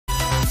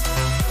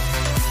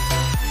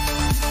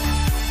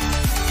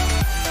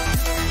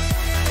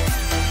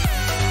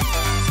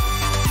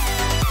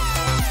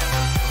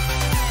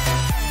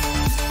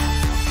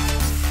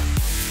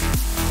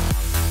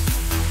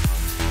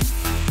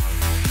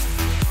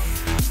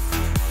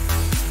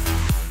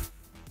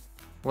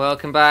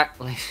Welcome back,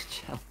 ladies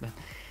and gentlemen.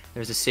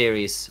 There's a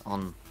series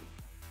on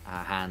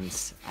our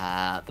hands,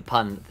 the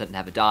pun that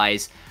never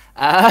dies.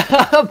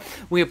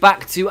 We're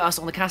back to us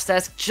on the cast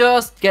desk,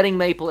 just getting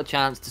Maple a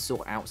chance to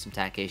sort out some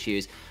tech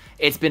issues.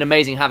 It's been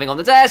amazing having on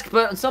the desk,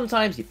 but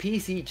sometimes your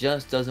PC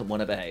just doesn't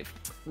want to behave.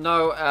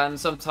 No, and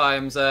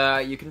sometimes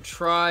you can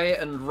try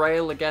and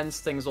rail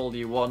against things all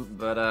you want,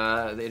 but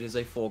it is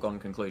a foregone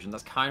conclusion.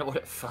 That's kind of what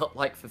it felt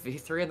like for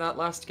V3 in that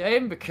last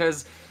game,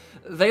 because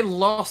they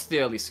lost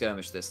the early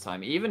skirmish this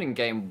time. Even in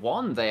game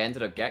 1, they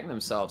ended up getting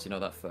themselves,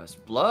 that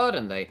first blood,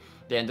 and they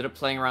ended up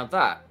playing around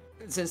that.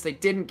 Since they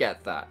didn't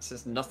get that,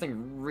 since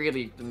nothing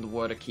really in the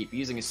word I keep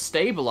using is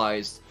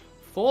stabilized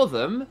for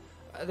them,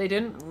 they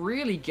didn't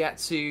really get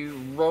to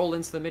roll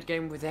into the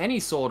mid-game with any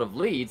sort of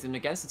lead, and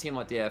against a team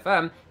like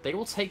DFM, they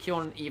will take you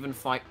on an even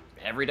fight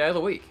every day of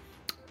the week.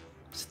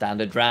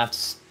 Standard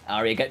drafts,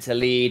 Arya gets a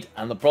lead,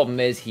 and the problem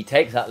is he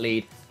takes that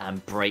lead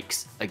and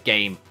breaks a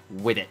game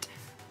with it.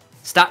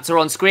 Stats are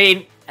on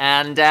screen,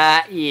 and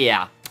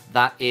yeah,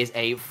 that is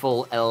a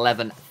full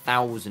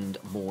 11,000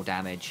 more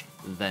damage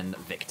than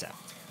Victor.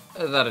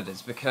 That it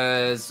is,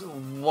 because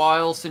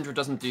while Syndra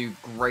doesn't do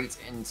great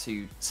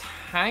into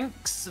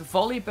tanks,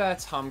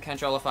 Volibear, Tom,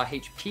 Kenjalifar,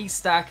 HP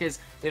stackers,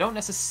 they don't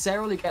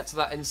necessarily get to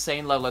that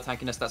insane level of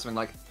tankiness that something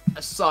like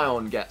a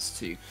Scion gets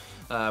to,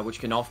 which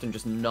can often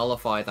just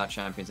nullify that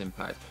champion's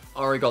impact.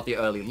 Ari got the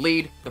early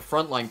lead, the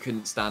front line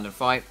couldn't stand and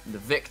fight, the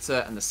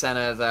Victor and the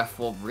Senna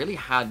therefore really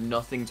had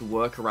nothing to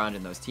work around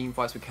in those team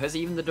fights, because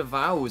even the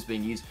Devour was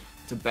being used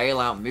to bail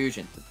out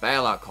Mugen, to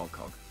bail out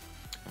Cog.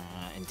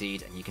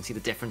 Indeed, and you can see the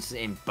difference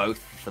in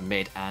both the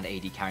mid and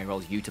AD carry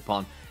roles.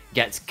 Utapon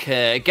gets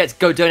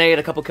go donated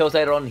a couple kills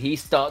later on. He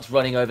starts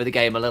running over the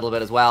game a little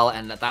bit as well,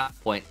 and at that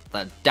point,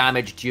 the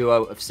damage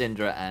duo of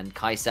Syndra and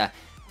Kai'Sa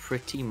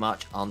pretty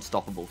much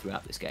unstoppable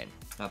throughout this game.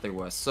 That they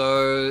were.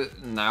 So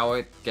now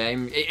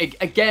again,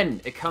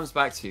 it comes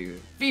back to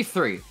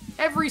V3.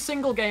 Every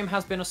single game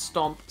has been a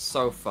stomp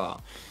so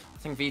far.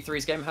 I think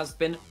V3's game has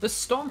been the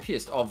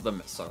stompiest of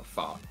them so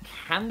far.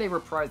 Can they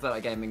reprise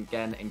that game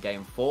again in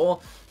game 4?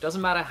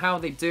 Doesn't matter how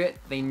they do it,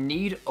 they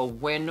need a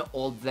win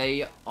or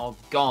they are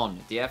gone.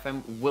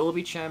 DFM will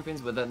be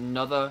champions with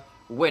another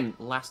win.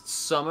 Last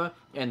summer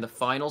in the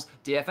finals,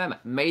 DFM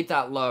made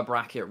that lower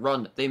bracket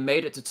run. They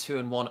made it to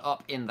 2-1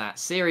 up in that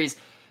series,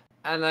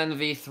 and then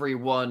V3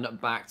 won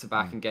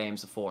back-to-back in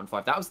games of 4 and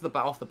 5. That was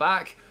off the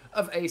back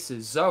of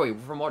Ace's Zoe.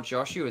 From what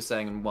Joshua was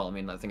saying, and well, I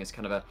mean, I think it's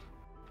kind of a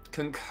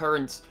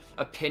concurrent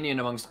opinion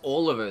amongst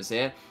all of us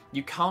here,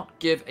 you can't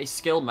give a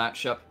skill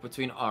matchup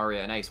between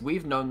Arya and Ace.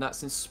 We've known that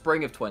since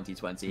spring of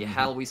 2020.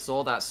 Hell, we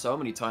saw that so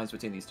many times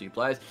between these two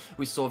players.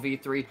 We saw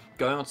V3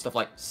 going on stuff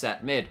like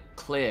set mid,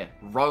 clear,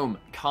 roam,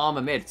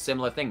 karma mid,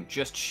 similar thing,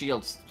 just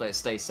shield,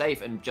 stay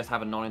safe, and just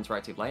have a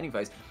non-interactive laning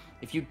phase.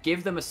 If you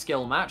give them a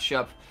skill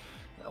matchup,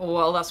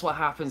 well, that's what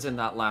happens in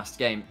that last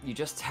game. You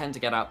just tend to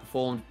get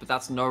outperformed, but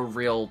that's no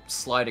real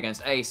slide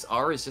against Ace.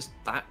 Arya's just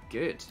that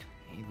good.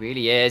 He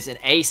really is, and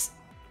Ace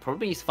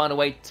probably needs to find a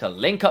way to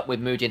link up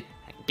with Mugen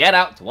and get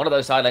out to one of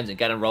those sidelines and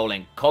get him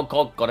rolling. Cog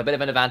got a bit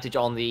of an advantage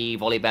on the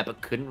Volibear,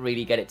 but couldn't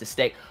really get it to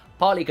stick.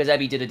 Partly because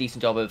Ebby did a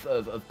decent job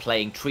of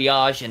playing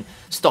triage and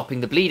stopping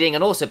the bleeding,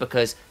 and also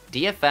because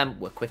DFM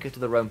were quicker to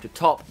the roam to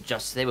top,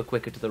 just as they were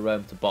quicker to the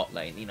roam to bot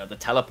lane. The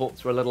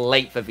teleports were a little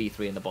late for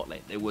V3 in the bot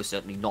lane. They were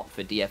certainly not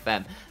for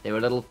DFM. They were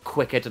a little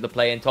quicker to the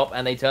play in top,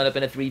 and they turn up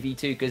in a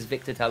 3v2 because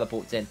Victor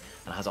teleports in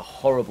and has a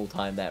horrible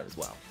time there as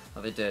well.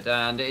 They did,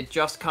 and it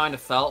just kind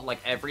of felt like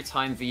every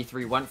time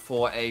V3 went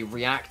for a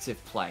reactive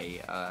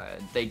play,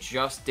 they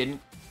just didn't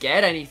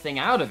get anything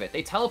out of it.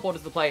 They teleported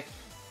to the play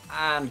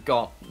and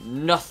got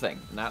nothing,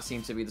 and that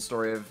seemed to be the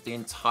story of the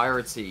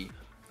entirety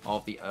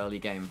of the early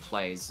game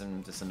plays.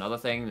 And it's another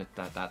thing,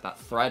 that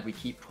thread we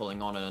keep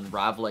pulling on and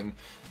unraveling,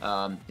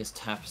 this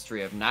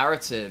tapestry of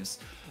narratives.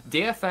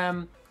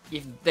 DFM,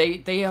 if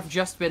they have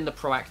just been the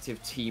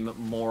proactive team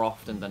more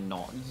often than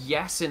not.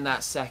 Yes, in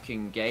that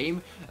second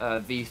game,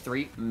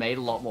 V3 made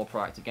a lot more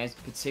proactive games,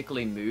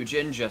 particularly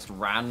Mugen just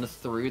ran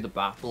through the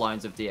battle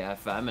lines of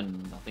DFM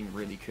and nothing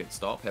really could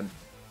stop him.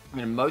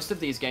 In most of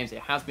these games, it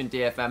has been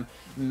DFM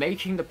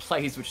making the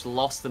plays which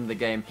lost them the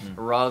game,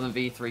 rather than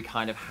V3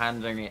 kind of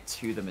handing it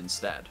to them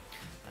instead.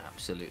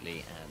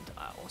 Absolutely, and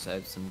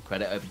also some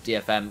credit over to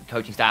DFM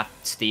coaching staff,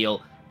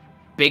 Steel.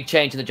 Big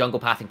change in the jungle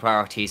pathing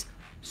priorities.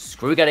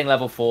 Screw getting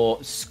level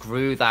 4,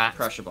 screw that.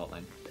 Pressure bot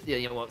lane.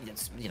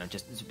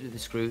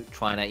 Just screw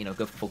trying to,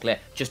 go for full clear.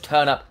 Just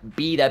turn up,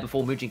 be there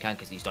before Mugen can,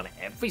 because he's done it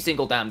every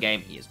single damn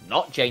game. He has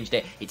not changed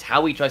it. It's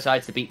how he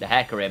decides to beat the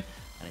Hecarim.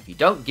 And if you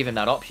don't give him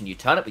that option, you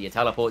turn up with your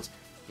teleports,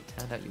 it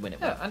turns out you win it.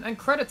 Yeah, and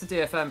credit to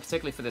DFM,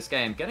 particularly for this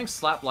game. Getting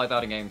slapped like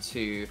that in game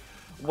 2,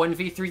 when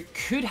V3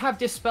 could have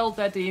dispelled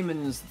their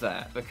demons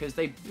there, because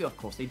they, of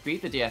course, they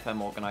beat the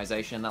DFM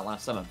organization that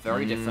last summer.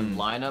 Very different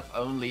lineup.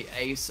 Only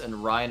Ace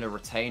and Ryan are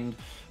retained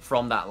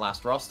from that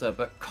last roster.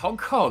 But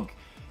Cog,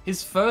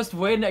 his first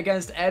win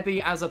against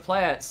Ebby as a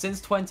player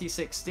since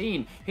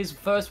 2016. His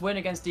first win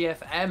against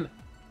DFM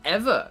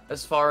ever,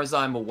 as far as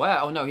I'm aware.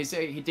 Oh no,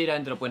 he did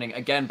end up winning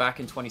again back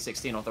in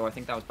 2016, although I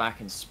think that was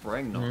back in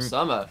spring, not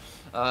summer.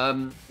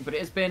 But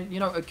it's been, you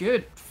know, a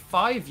good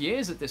 5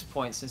 years at this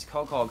point since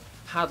Cog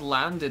had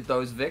landed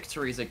those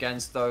victories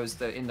against those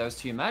in those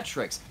two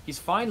metrics. He's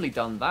finally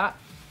done that.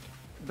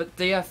 But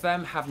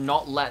DFM have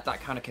not let that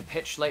kind of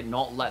capitulate,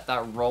 not let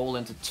that roll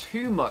into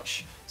too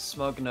much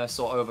smugness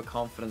or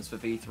overconfidence for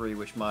V3,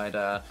 which might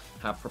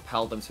have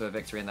propelled them to a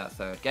victory in that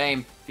third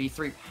game.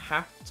 V3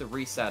 have to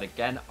reset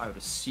again. I would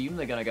assume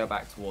they're going to go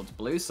back towards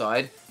blue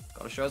side.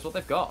 Got to show us what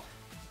they've got.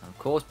 Of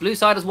course, blue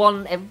side has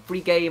won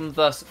every game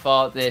thus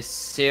far this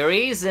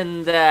series,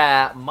 and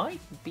might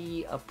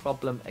be a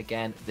problem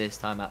again this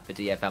time out for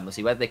DFM. We'll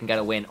see whether they can get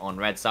a win on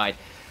red side.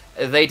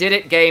 They did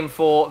it game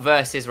 4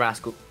 versus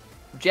Rascal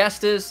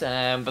Jesters,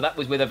 but that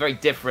was with a very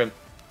different...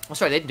 Oh,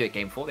 sorry, they didn't do it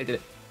game 4. They did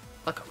it...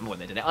 I can't remember when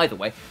they did it. Either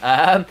way,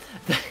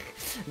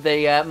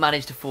 they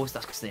managed to force...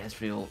 That's because the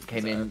Ezreal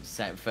came in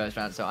second first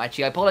round. So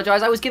actually, I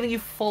apologise. I was giving you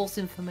false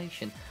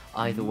information.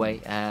 Either way,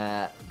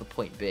 the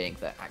point being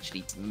that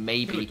actually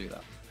maybe... Who would do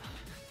that?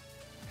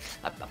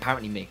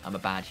 Apparently me. I'm a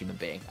bad human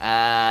being.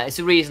 It's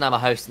the reason I'm a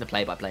host and a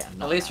play-by-play.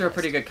 At least you're a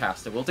pretty good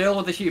caster. We'll deal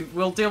with the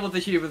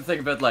human thing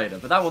a bit later,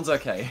 but that one's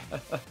okay.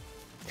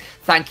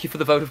 Thank you for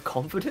the vote of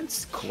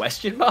confidence?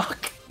 Question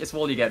mark. It's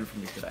all you're getting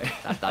from me today.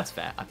 That's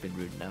fair. I've been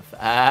rude enough.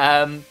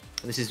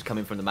 This is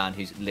coming from the man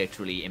who's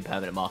literally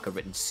impermanent marker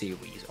written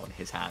series on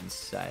his hands.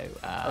 So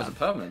that was a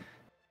permanent.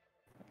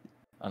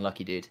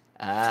 Unlucky dude.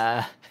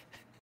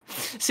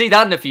 See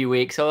that in a few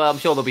weeks, so I'm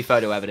sure there'll be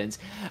photo evidence.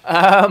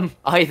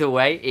 Either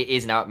way, it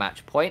is now at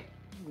match point.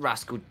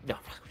 Rascal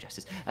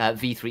Jesters,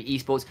 V3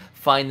 Esports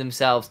find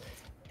themselves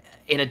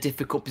in a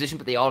difficult position,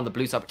 but they are on the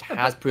blue side, which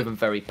has proven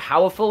very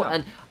powerful.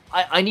 And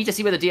I need to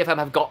see whether DFM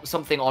have got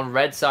something on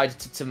red side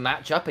to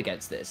match up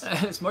against this.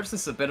 As much as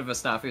it's a bit of a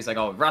snafu, it's like,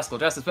 oh, Rascal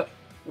Jesters, but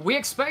we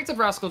expected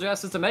Rascal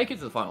Jesters to make it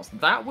to the finals.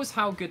 That was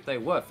how good they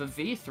were. For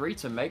V3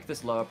 to make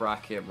this lower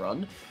bracket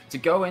run, to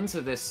go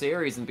into this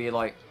series and be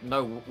like,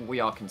 no, we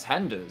are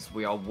contenders,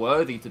 we are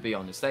worthy to be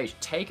on the stage,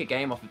 take a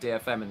game off of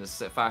DFM in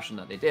this fashion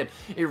that they did,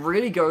 it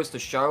really goes to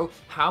show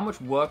how much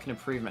work and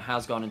improvement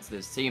has gone into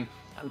this team.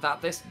 And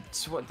that this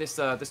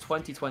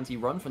 2020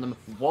 run from them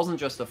wasn't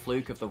just a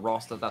fluke of the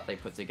roster that they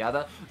put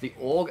together. The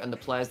org and the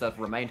players that have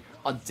remained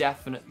are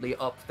definitely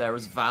up there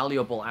as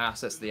valuable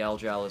assets to the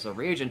LJL as a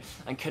region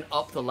and can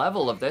up the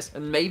level of this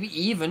and maybe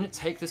even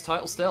take this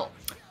title still.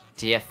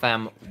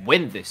 DFM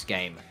win this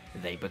game.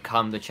 They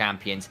become the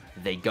champions.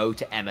 They go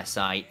to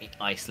MSI in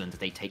Iceland.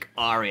 They take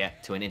Aria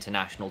to an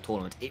international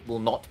tournament. It will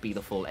not be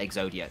the full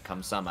Exodia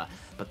come summer.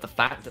 But the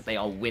fact that they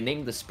are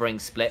winning the spring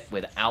split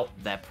without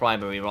their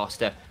primary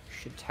roster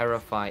should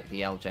terrify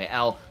the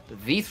LJL. The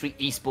V3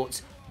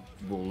 Esports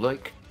will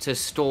look to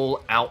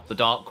stall out the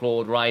Dark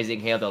Lord Rising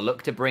here. They'll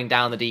look to bring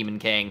down the Demon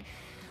King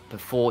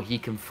before he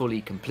can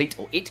fully complete,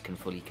 or it can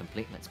fully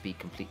complete. Let's be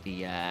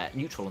completely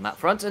neutral on that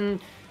front. And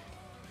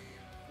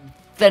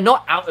they're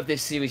not out of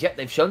this series yet.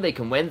 They've shown they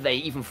can win. They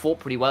even fought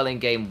pretty well in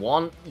Game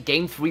 1.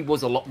 Game 3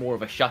 was a lot more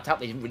of a shutout.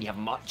 They didn't really have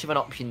much of an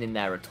option in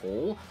there at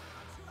all.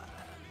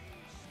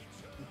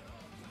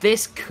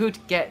 This could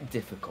get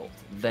difficult.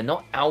 They're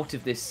not out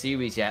of this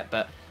series yet,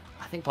 but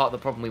I think part of the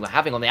problem we were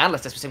having on the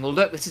analyst desk was saying, well,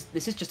 look, this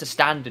is just a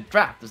standard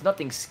draft. There's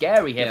nothing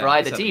scary here for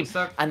either team,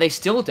 and they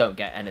still don't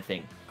get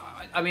anything.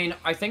 I mean,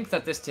 I think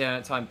that this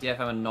time DFM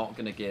are not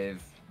going to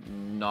give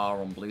Gnar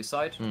on blue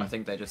side. I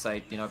think they just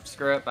say, you know,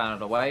 screw it, ban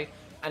it away.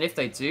 And if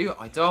they do,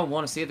 I don't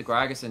want to see the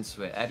Gragas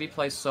into it. Ebby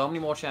plays so many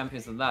more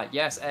champions than that.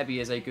 Yes, Ebby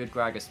is a good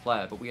Gragas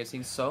player, but we have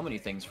seen so many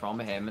things from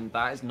him, and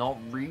that is not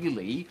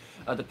really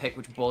the pick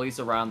which bullies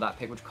around that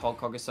pick which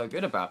Cog is so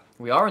good about.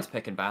 We are into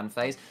pick and ban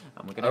phase,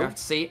 and we're going to have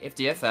to see if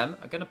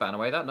DFM are going to ban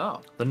away that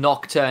Gnar. The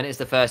Nocturne is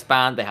the first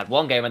ban. They had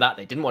one game of that.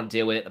 They didn't want to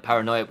deal with it. The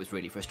Paranoia was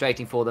really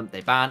frustrating for them.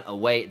 They ban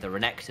away the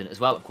Renekton as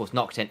well. Of course,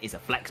 Nocturne is a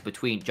flex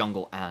between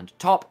jungle and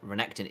top.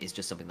 Renekton is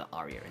just something that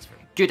Aria is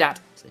very good at,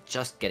 so they're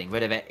just getting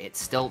rid of it.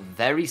 It's still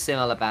very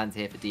similar bans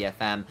here for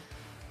DFM.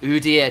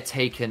 Udyr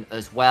taken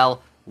as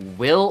well.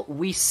 Will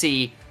we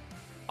see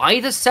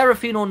either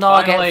Seraphine or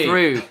Gnar get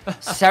through?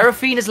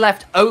 Seraphine is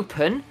left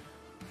open.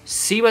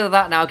 See whether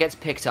that now gets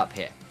picked up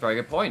here. Very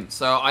good point.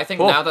 So I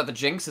think now that the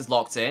Jinx is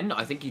locked in,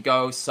 I think you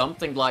go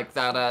something like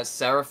that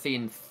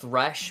Seraphine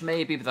Thresh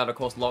maybe, but that of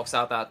course locks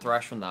out that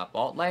Thresh from that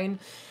bot lane.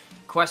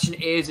 Question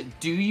is,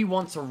 do you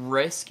want to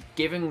risk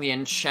giving the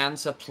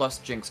Enchanter plus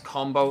Jinx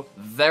combo?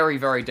 Very,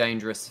 very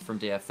dangerous from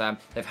DFM.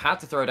 They've had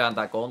to throw down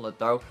that gauntlet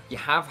though. You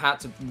have had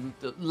to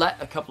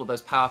let a couple of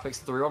those power picks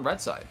through on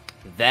red side.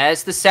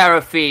 There's the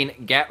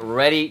Seraphine. Get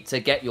ready to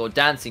get your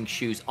dancing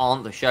shoes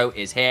on. The show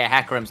is here.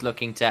 Hackerum's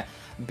looking to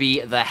be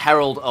the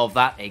herald of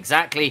that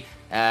exactly.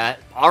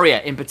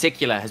 Aria in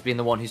particular has been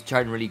the one who's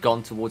really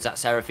gone towards that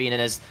Seraphine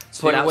and has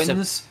put out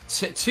wins,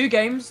 two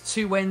games,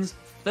 2 wins,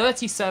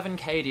 37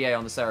 KDA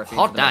on the Seraphine.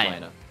 Hot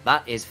damn.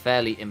 That is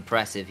fairly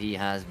impressive. He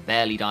has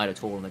barely died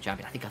at all on the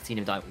champion. I think I've seen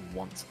him die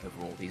once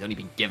overall. He's only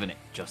been given it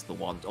just the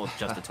once or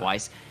just the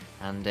twice.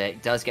 And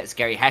it does get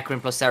scary.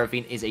 Hecarim plus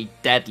Seraphine is a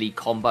deadly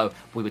combo.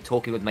 We were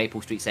talking with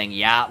Maple Street saying,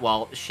 yeah,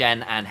 well,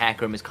 Shen and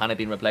Hecarim has kind of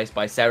been replaced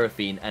by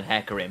Seraphine and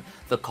Hecarim.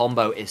 The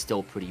combo is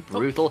still pretty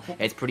brutal.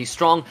 It's pretty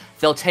strong.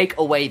 They'll take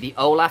away the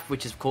Olaf,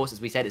 which is, of course,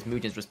 as we said, is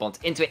Mugen's response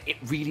into it. It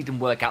really didn't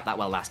work out that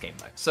well last game,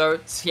 though. So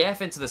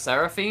TF into the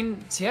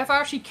Seraphine. TF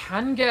actually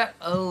can get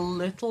a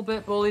little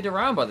bit bullied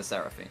around by the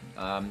Seraphine,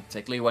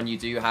 particularly when you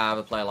do have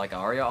a player like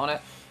Arya on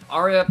it.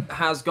 Arya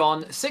has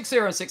gone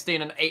 6-0 and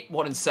 16 and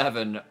 8-1 and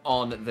 7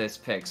 on this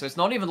pick. So it's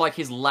not even like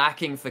he's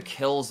lacking for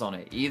kills on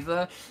it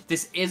either.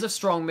 This is a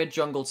strong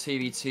mid-jungle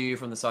 2v2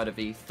 from the side of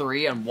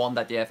V3 and one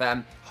that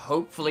DFM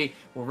hopefully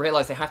will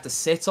realize they have to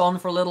sit on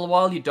for a little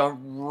while. You don't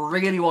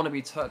really want to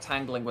be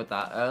tangling with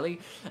that early.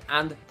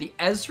 And the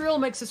Ezreal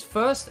makes his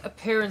first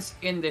appearance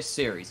in this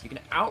series. You can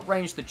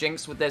outrange the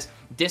Jinx with this,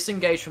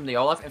 disengage from the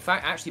Olaf. In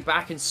fact, actually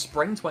back in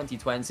spring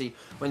 2020,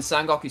 when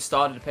Sangoku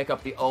started to pick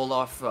up the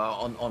Olaf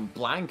on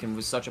Blank and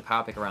was such a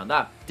power pick around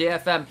that,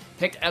 DFM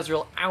picked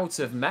Ezreal out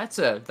of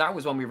meta. That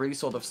was when we really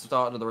saw the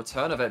start of the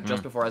return of it,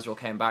 just before Ezreal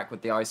came back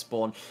with the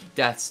Iceborne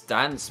Death's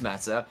Dance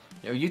meta.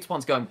 You know,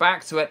 Yutupon's going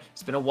back to it.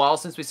 It's been a while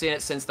since we've seen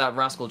it, since that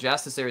Rascal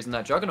Jester series and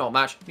that Juggernaut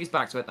match. He's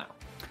back to it now.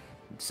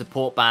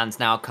 Support bans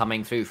now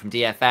coming through from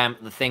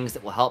DFM. The things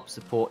that will help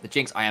support the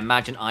Jinx, I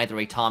imagine either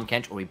a Tahm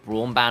Kench or a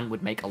Braum ban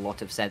would make a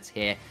lot of sense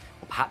here.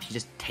 Or perhaps you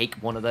just take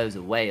one of those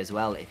away as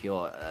well if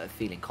you're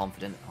feeling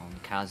confident on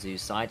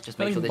Kazu's side. Just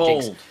make sure the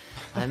Jinx...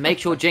 And make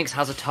sure Jinx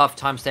has a tough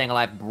time staying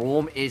alive.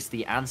 Braum is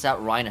the answer.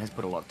 Reiner has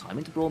put a lot of time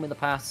into Braum in the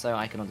past, so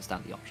I can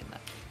understand the option there.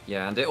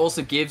 Yeah, and it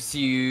also gives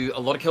you a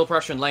lot of kill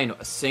pressure in lane.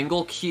 A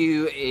single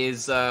Q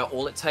is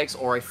all it takes,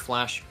 or a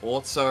flash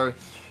auto.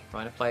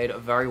 Reiner played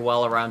very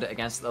well around it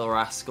against the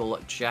Rascal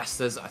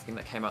Jesters. I think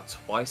that came out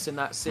twice in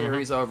that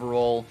series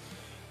overall.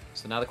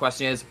 So now the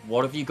question is,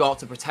 what have you got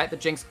to protect the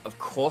Jinx? Of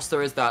course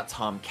there is that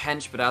Tahm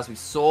Kench, but as we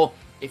saw,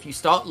 if you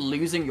start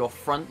losing your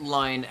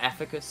frontline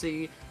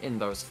efficacy in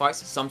those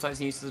fights,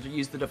 sometimes you need to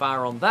use the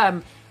Devour on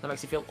them, that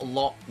makes you feel a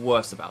lot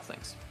worse about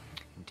things.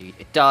 Indeed,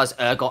 it does.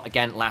 Got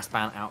again, last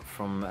ban out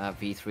from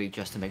V3,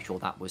 just to make sure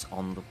that was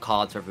on the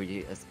cards for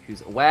everybody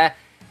who's aware.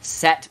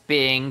 Set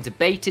being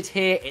debated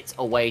here. It's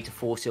a way to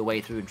force your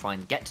way through and try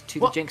and get to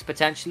the Jinx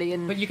potentially.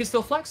 But you can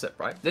still flex it,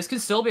 right? This can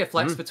still be a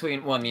flex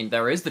between... Well, I mean,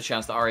 there is the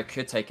chance that Arya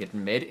could take it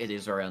mid. It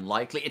is very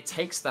unlikely. It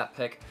takes that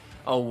pick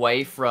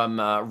away from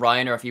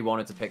Reiner if he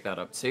wanted to pick that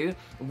up too.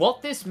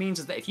 What this means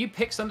is that if you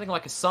pick something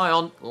like a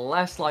Sion,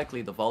 less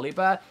likely the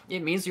Volibear,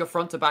 it means your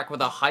front to back with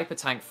a hyper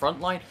tank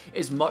frontline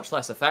is much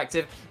less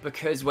effective,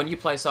 because when you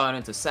play Sion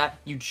into set,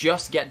 you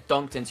just get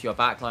dunked into your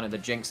backline and the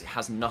Jinx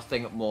has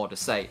nothing more to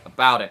say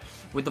about it.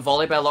 With the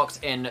Volibear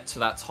locked in to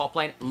that top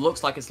lane,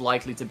 looks like it's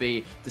likely to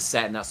be the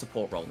set in that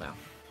support role now.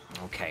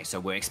 Okay,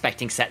 so we're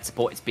expecting set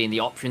support. It's being the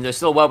option. There's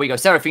still where we go.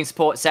 Seraphine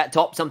support, set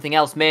top, something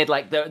else mid.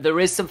 Like, there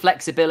is some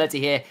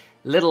flexibility here.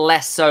 Little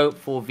less so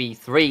for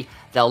V3.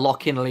 They'll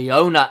lock in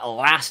Leona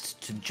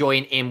last to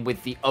join in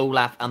with the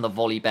Olaf and the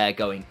Volibear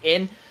going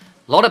in.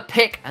 A lot of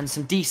pick and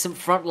some decent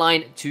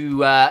frontline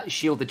to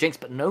shield the Jinx,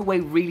 but no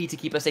way really to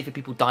keep her safe if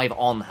people dive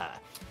on her.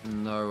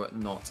 No,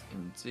 not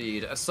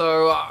indeed.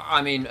 So,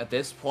 I mean, at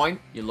this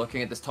point, you're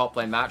looking at this top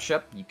lane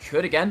matchup. You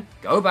could, again,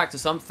 go back to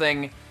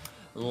something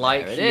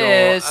like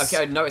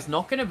Okay, no, it's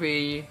not going to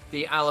be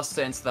the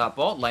Alistar into that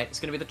bot lane. It's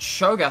going to be the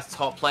Cho'Gath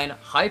top lane,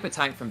 hyper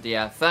tank from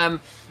DFM.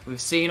 We've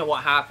seen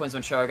what happens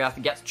when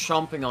Cho'Gath gets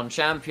chomping on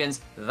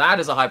champions. That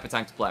is a hyper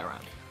tank to play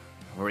around.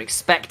 We're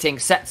expecting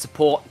set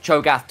support,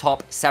 Cho'Gath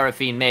top,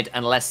 Seraphine mid,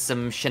 unless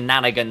some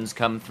shenanigans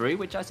come through,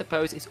 which I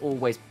suppose is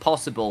always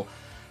possible.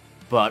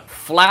 But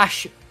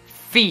Flash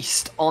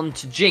Feast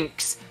onto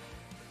Jinx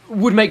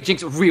would make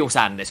Jinx real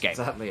sad in this game.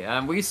 Exactly,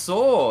 and we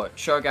saw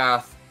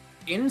Cho'Gath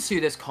into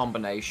this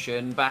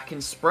combination back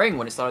in spring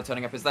when it started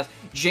turning up. Is that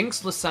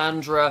Jinx,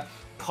 Lissandra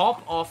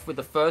pop off with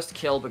the first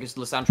kill because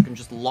Lissandra can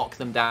just lock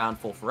them down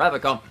for forever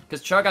gone,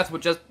 because Cho'Gath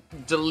would just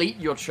delete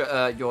your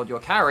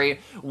carry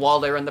while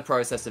they're in the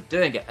process of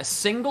doing it. A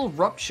single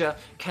rupture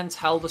can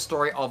tell the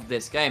story of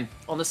this game.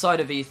 On the side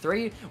of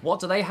E3, what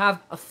do they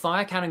have? A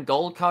Fire Cannon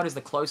gold card is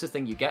the closest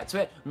thing you get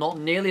to it. Not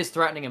nearly as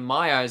threatening in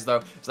my eyes,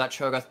 though, as that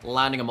Cho'Gath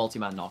landing a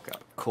multi-man knockup.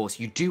 Of course,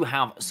 you do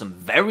have some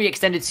very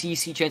extended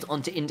CC chains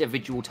onto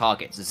individual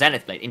targets.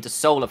 Zenith Blade, into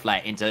Solar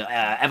Flare, into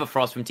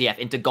Everfrost from TF,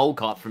 into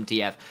Goldcard from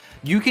TF.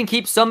 You can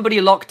keep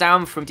somebody locked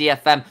down from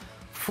DFM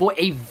for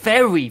a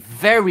very,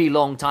 very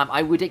long time.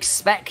 I would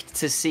expect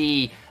to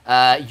see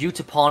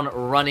Yutapon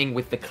running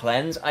with the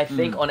cleanse, I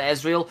think, on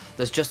Ezreal.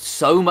 There's just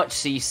so much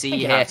CC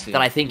here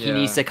that I think he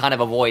needs to kind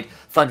of avoid.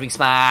 Thundering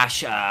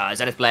Smash,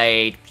 Zenith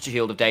Blade,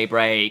 Shield of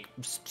Daybreak,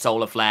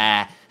 Solar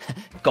Flare,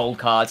 Gold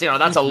Cards. You know,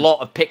 that's a lot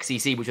of pick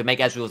CC, which would make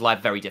Ezreal's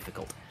life very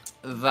difficult.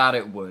 That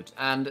it would.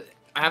 And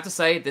I have to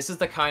say, this is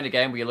the kind of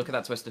game where you look at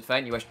that Twisted Fate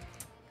and you wish,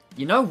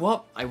 You know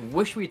what? I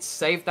wish we'd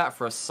saved that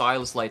for a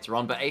Silas later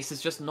on, but Ace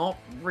is just not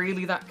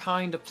really that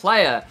kind of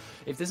player.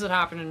 If this had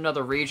happened in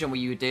another region where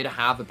you did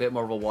have a bit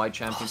more of a wide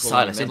champion pool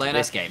Silas in into mid laner,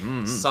 this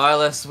game.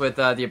 Silas with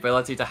the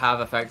ability to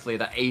have effectively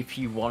the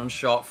AP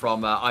one-shot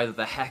from either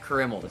the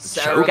Hecarim or the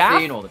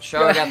Seraphine or the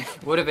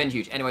Cho'Gath would have been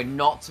huge. Anyway,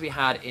 not to be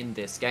had in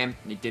this game.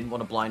 He didn't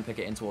want to blind pick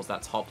it in towards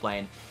that top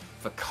lane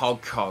for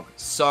Cog.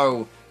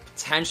 So,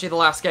 potentially the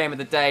last game of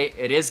the day.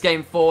 It is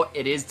game 4.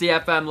 It is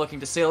DFM looking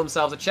to seal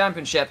themselves a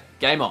championship.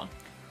 Game on.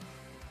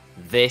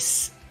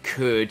 This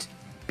could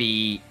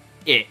be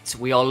it.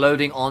 We are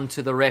loading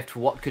onto the Rift for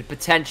what could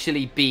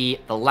potentially be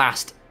the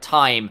last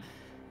time.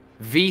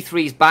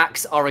 V3's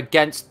backs are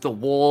against the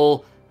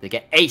wall. They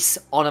get Ace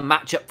on a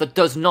matchup that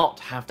does not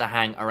have to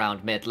hang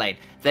around mid lane.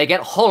 They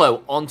get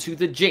Hollow onto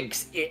the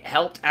Jinx. It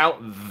helped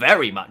out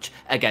very much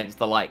against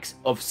the likes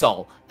of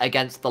Sol,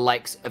 against the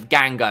likes of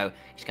Gango.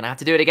 He's going to have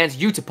to do it against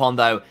Utapon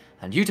though,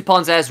 and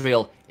Utapon's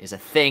Ezreal is a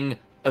thing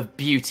of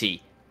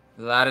beauty.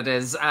 That it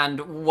is,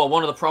 and well,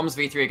 one of the problems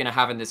V3 are going to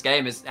have in this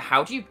game is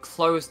how do you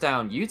close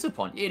down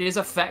Utapon? It is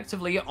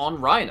effectively on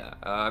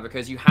Reiner,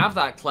 because you have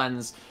that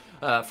cleanse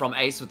from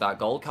Ace with that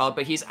gold card,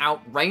 but he's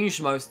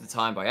outranged most of the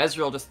time by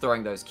Ezreal just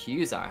throwing those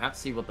Qs out. I have to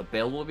see what the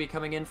build will be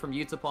coming in from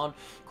Utapon.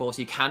 Of course,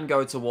 you can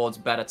go towards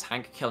better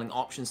tank killing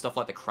options, stuff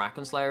like the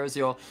Kraken Slayer as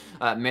your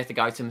mythic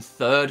item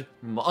third.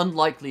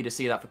 Unlikely to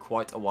see that for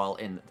quite a while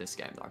in this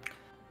game, though.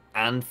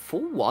 And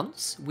for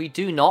once, we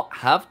do not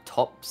have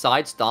top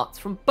side starts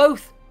from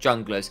both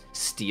junglers.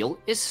 Steel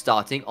is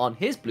starting on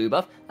his blue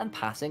buff and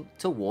passing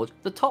towards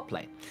the top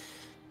lane.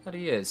 That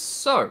he is.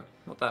 So,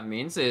 what that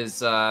means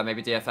is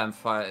maybe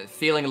DFM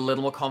feeling a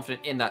little more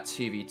confident in that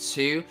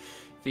 2v2.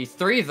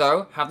 V3,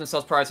 though, have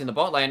themselves priority in the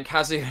bot lane.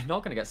 Kazu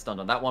not going to get stunned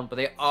on that one, but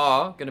they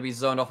are going to be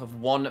zoned off of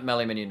one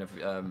melee minion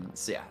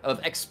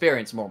of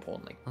experience, more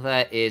importantly.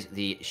 There is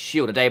the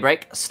Shield of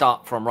Daybreak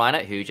start from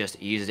Reiner, who just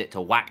uses it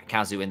to whack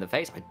Kazu in the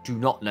face. I do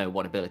not know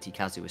what ability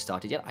Kazu has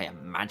started yet. I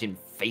imagine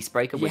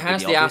Facebreaker would be the obvious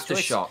choice. He has the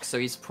Aftershock, so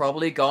he's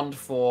probably gone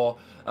for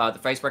the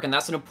Facebreaker, and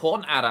that's an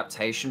important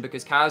adaptation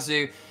because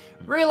Kazu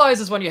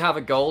realizes when you have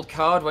a gold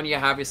card, when you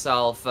have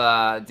yourself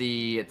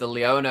the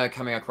Leona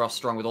coming across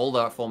strong with all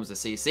the forms of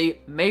CC,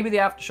 maybe the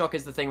Aftershock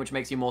is the thing which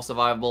makes you more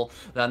survivable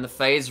than the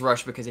Phase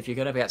Rush, because if you're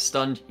going to get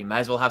stunned, you may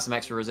as well have some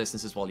extra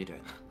resistances while you're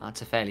doing it.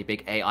 That's a fairly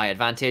big AI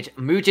advantage.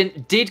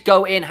 Muujin did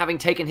go in, having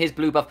taken his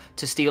blue buff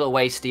to steal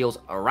away Steel's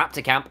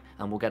Raptor Camp,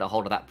 and we'll get a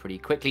hold of that pretty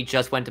quickly.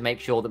 Just went to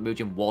make sure that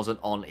Muujin wasn't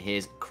on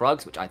his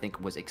Krugs, which I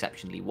think was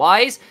exceptionally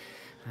wise.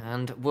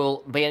 And we'll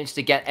be able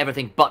to get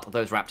everything but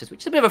those Raptors, which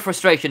is a bit of a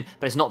frustration,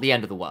 but it's not the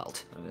end of the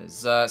world. It is.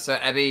 So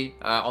Ebby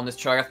on this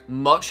Cho'Gath,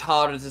 much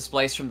harder to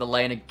displace from the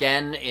lane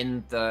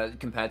again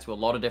compared to a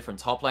lot of different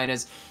top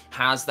laners.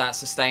 Has that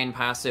sustained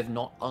passive,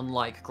 not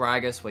unlike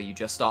Gragas, where you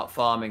just start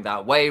farming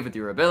that wave with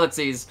your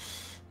abilities.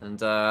 And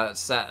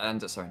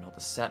sorry, not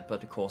the set,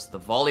 but of course the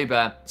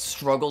Volibear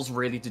struggles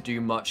really to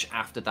do much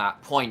after that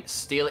point.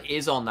 Steel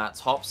is on that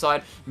top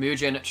side.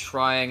 Muujin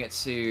trying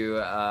to,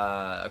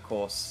 of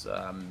course,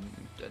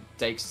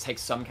 take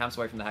some camps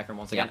away from the Hecarim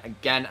once again. Yeah.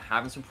 Again,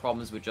 having some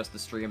problems with just the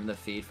stream and the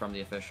feed from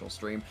the official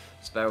stream.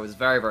 Spare was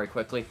very, very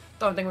quickly.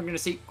 Don't think we're going to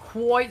see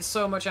quite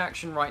so much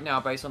action right now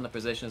based on the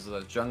positions of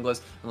those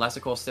junglers, unless,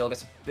 of course, Steel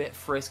gets a bit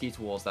frisky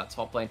towards that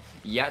top lane.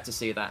 Yet to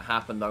see that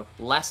happen, though.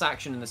 Less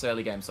action in this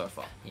early game so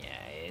far.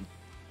 Yeah,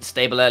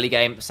 stable early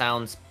game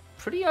sounds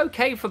pretty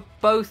okay for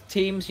both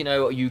teams. You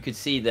know, you could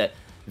see that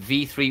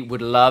V3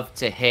 would love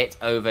to hit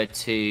over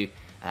to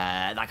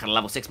that kind of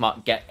level 6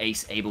 mark, get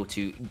Ace able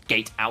to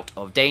gate out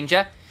of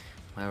danger.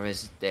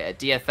 Whereas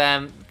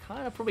DFM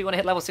kind of probably want to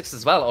hit level 6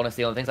 as well,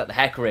 honestly, on things like the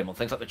Hecarim or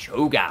things like the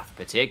Cho'Gath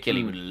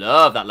particularly. Would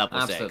love that level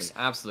 6.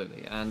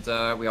 Absolutely. And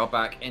we are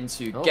back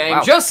into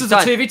game just as the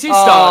 2v2 starts.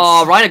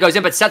 Oh, Reiner goes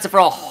in, but sets it for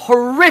a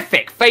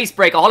horrific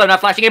Facebreaker. Hollow now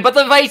flashing in, but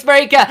the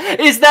Facebreaker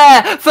is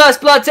there. First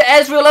blood to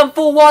Ezreal, and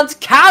for once,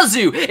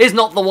 Kazu is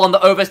not the one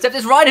that overstepped.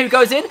 It's Reiner who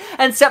goes in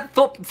and set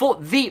for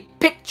the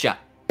picture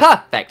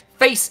perfect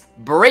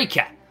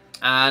Facebreaker.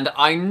 And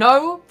I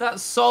know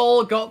that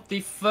Sol got the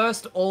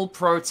first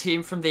All-Pro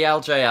team from the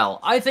LJL.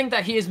 I think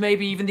that he is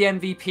maybe even the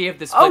MVP of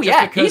this split. Oh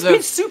yeah, he's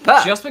been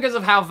super. Just because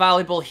of how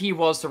valuable he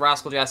was to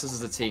Rascal Jessers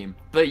as a team.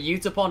 But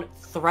Utapon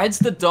threads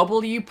the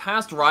W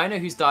past Reiner,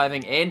 who's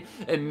diving in,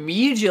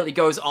 immediately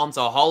goes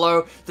onto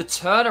Hollow. The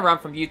turnaround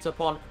from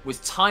Utapon was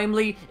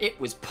timely, it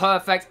was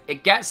perfect,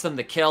 it gets them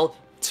the kill.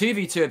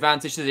 2v2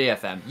 advantage to the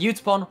DFM.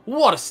 Utapon,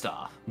 what a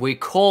star. We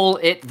call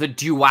it the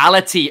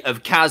duality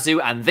of Kazu,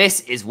 and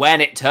this is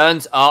when it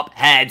turns up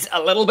heads.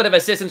 A little bit of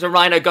assistance from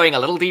Reiner going a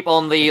little deep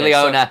on the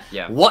Leona. So,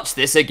 yeah. Watch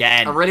this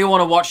again. I really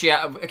want to watch it.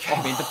 I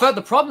mean,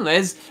 the problem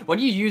is, when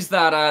you use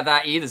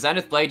that E, the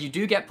Zenith Blade, you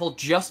do get pulled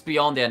just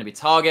beyond the enemy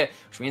target,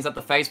 which means that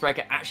the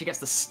Facebreaker actually gets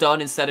the stun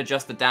instead of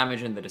just the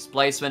damage and the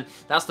displacement.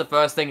 That's the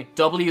first thing.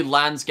 W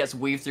lands, gets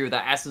weaved through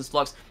that Essence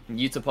Flux, and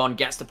Utapon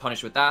gets to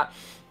punish with that.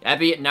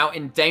 Ebby now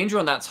in danger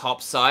on that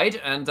top side,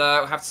 and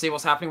we'll have to see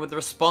what's happening with the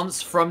response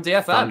from from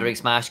DFM. Thundering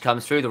Smash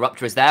comes through, the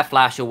Rupture is there,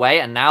 flash away,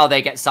 and now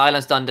they get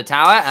silenced under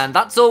tower, and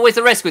that's always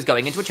the risk with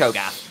going into a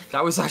Cho'Gath.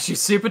 That was actually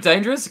super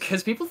dangerous,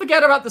 because people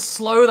forget about the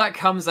slow that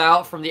comes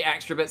out from the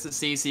extra bits of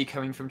CC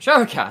coming from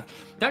Cho'Gath.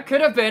 That could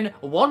have been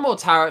one more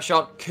turret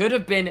shot, could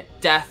have been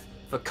death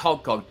for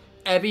Cog.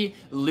 Ebby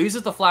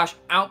loses the flash,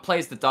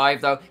 outplays the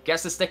dive though,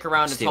 gets to stick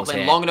around in top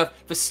lane long enough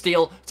for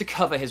Steel to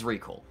cover his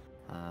recall.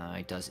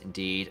 He does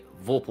indeed.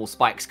 Vorpal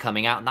spikes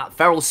coming out, and that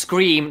Feral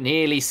Scream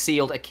nearly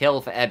sealed a kill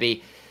for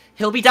Ebby.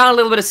 He'll be down a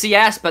little bit of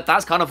CS, but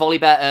that's kind of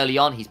Volibear early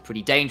on. He's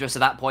pretty dangerous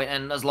at that point,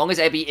 and as long as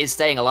Ebby is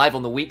staying alive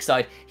on the weak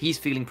side, he's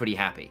feeling pretty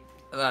happy.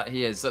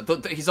 He is.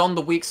 He's on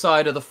the weak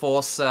side of the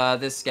Force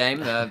this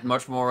game.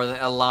 Much more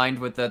aligned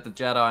with the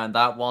Jedi and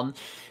that one.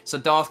 So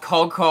Darth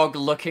Cog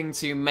looking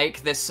to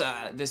make this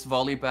this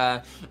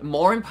Volibear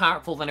more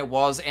impactful than it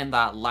was in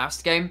that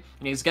last game.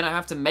 And he's going to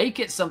have to make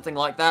it something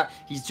like that.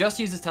 He's just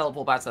used his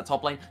teleport back to that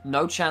top lane.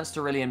 No chance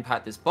to really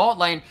impact this bot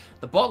lane.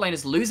 The bot lane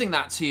is losing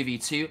that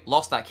 2v2.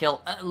 Lost that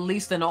kill. At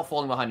least they're not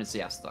falling behind in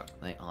CS though.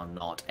 They are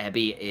not.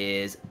 Ebby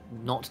is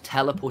not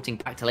teleporting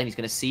back to lane. He's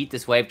going to seed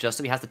this wave just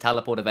so he has the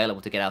teleport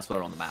available to get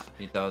elsewhere on the map.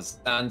 He does.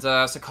 And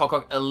so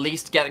Cog at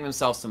least getting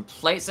themselves some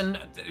plates. And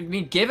I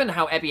mean, given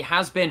how Ebby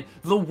has been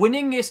the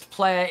winningest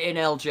player in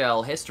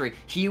LJL history,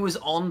 he was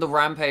on the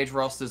Rampage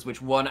rosters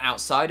which won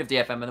outside of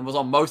DFM and then was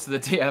on most of the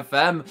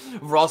DFM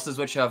rosters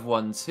which have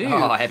won too.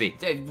 Oh,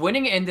 Ebby.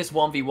 Winning in this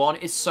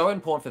 1v1 is so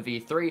important for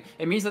V3.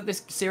 It means that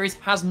this series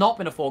has not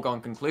been a foregone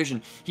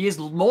conclusion. He is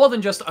more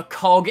than just a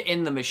cog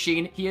in the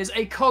machine. He is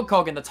a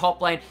cog in the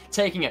top lane,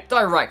 taking it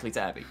directly to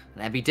Ebby.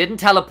 And Ebby didn't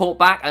teleport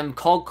back, and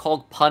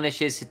Cog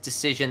punishes his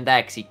decision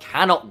there because he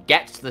cannot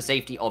get to the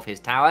safety of his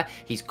tower.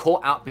 He's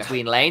caught out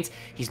between lanes.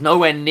 He's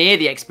nowhere near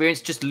the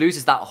experience, just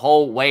loses that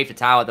whole wave to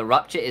tower. The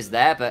Rupture is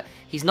there, but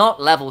he's not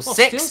level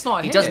 6.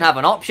 He doesn't have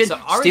an option. So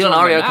Steel and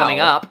Ario coming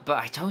up, but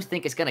I don't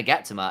think it's going to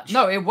get to much.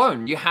 No, it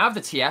won't. You have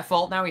the TF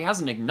ult now. He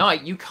has an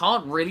Ignite. You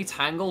can't really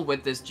tangle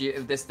with this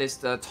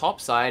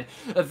top side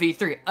of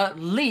V3. At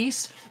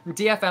least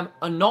DFM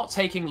are not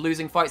taking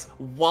losing fights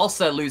whilst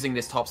they're losing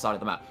this top side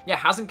of the map. Yeah,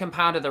 hasn't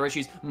compounded their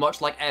issues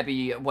much like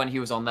Ebby when he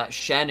was on that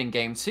Shen in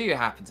game 2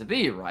 happened to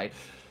be, right?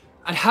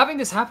 And having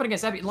this happen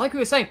against Ebby, like we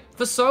were saying,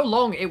 for so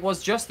long, it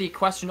was just the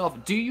question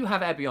of, do you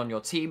have Ebby on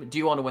your team? Do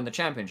you want to win the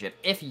championship?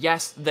 If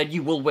yes, then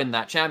you will win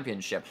that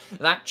championship.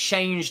 That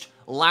changed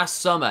last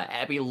summer.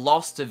 Ebby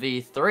lost to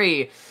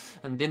V3.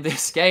 And in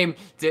this game,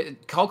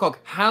 Cog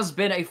has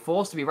been a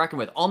force to be reckoned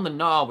with on the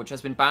Gnar, which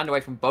has been banned away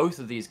from both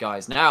of these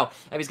guys. Now,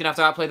 Ebby's going to have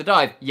to outplay the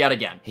dive yet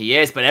again. He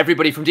is, but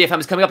everybody from DFM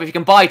is coming up. If he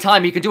can buy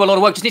time, he can do a lot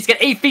of work. Just needs to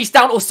get a feast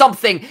down or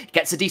something.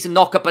 Gets a decent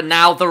knockup, but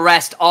now the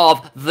rest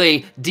of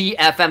the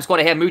DFM squad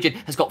here. Muujin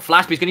has got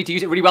flash, but he's going to need to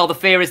use it really well. The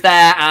fear is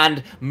there,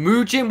 and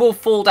Muujin will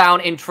fall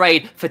down in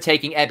trade for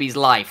taking Ebby's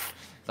life.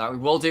 That we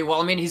will do.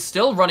 Well, I mean, he's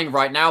still running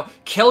right now.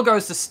 Kill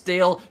goes to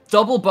Steel.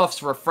 Double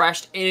buffs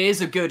refreshed. It is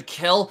a good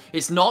kill.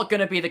 It's not going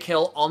to be the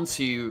kill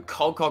onto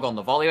Cog on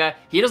the Volibear.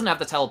 He doesn't have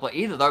the teleport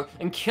either, though.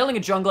 And killing a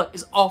jungler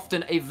is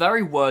often a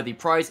very worthy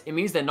prize. It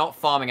means they're not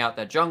farming out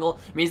their jungle.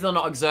 It means they're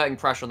not exerting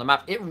pressure on the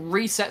map. It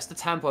resets the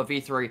tempo of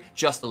V3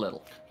 just a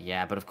little.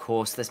 Yeah, but of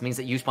course, this means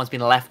that Uspawn's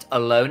been left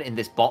alone in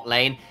this bot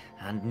lane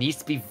and needs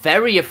to be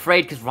very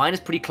afraid because Ryan is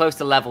pretty close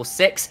to level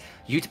 6.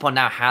 Utapon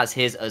now has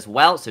his as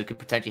well, so it could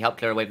potentially help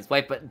clear away this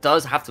wave, but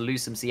does have to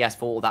lose some CS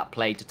for all that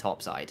play to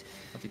top side.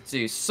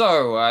 Okay,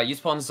 so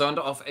Utapon zoned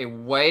off a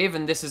wave,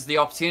 and this is the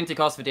opportunity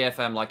cost for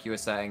DFM, like you were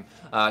saying,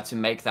 to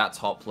make that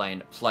top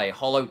lane play.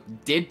 Hollow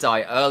did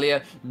die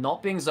earlier,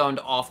 not being zoned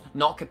off,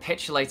 not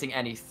capitulating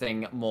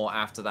anything more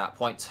after that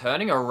point.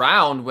 Turning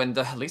around when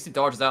at least he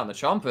dodges out on the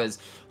Chompers.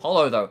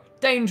 Hollow, though,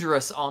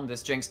 dangerous on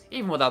this Jinx,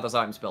 even without those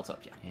items built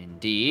up yet.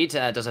 Indeed,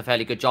 does a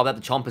fairly good job there.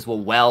 The Chompers were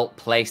well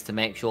placed to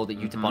make sure that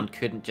Utapon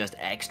couldn't just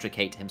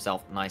extricate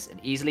himself nice and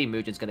easily.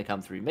 Muujin's going to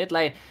come through mid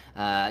lane,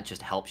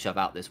 just help shove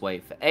out this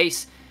wave for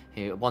Ace,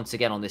 who once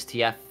again on this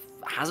TF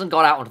hasn't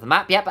got out onto the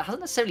map yet, but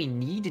hasn't necessarily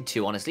needed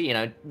to, honestly. You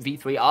know,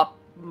 V3 up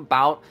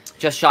about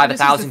just shy of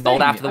 1,000 gold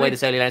after the way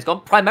this early lane has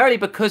gone, primarily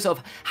because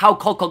of how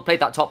Cog played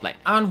that top lane.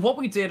 And what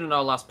we did in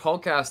our last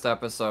podcast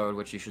episode,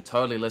 which you should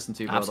totally listen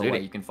to, by the way,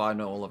 you can find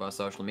on all of our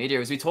social media,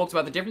 is we talked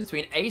about the difference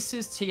between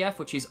Ace's TF,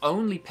 which he's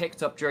only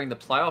picked up during the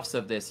playoffs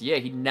of this year.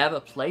 He never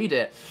played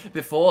it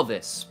before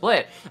this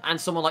split.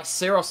 And someone like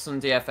Syros from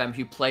DFM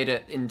who played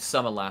it in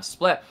summer last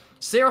split.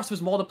 Syros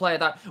was more the player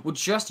that would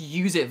just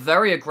use it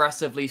very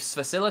aggressively,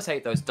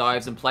 facilitate those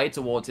dives, and play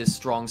towards his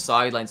strong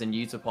side lanes in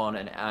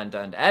Utapon and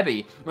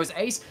Ebby. Whereas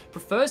Ace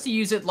prefers to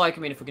use it like,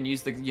 I mean, if we can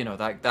use the, you know,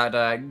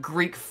 that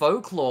Greek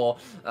folklore,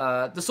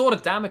 the Sword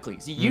of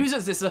Damocles. He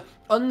uses this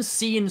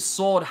unseen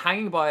sword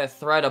hanging by a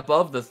thread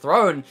above the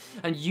throne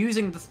and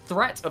using the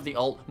threat of the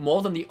ult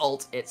more than the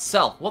ult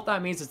itself. What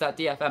that means is that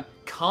DFM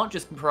can't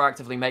just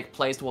proactively make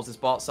plays towards his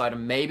bot side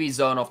and maybe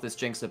zone off this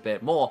Jinx a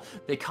bit more.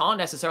 They can't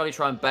necessarily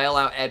try and bail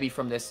out Ebby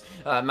from this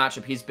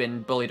matchup he's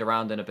been bullied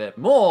around in a bit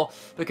more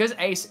because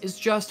Ace is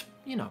just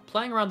you know,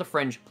 playing around the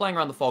fringe, playing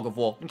around the fog of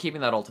war, and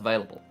keeping that ult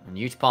available. And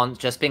Utapon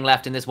just being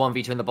left in this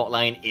 1v2 in the bot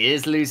lane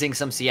is losing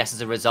some CS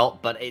as a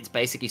result, but it's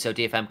basically so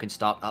DFM can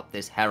start up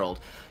this Herald.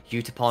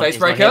 Utapon is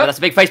not here, but that's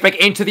a big face break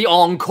into the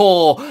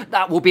Encore.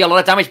 That will be a lot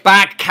of damage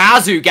back.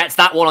 Kazu gets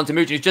that one onto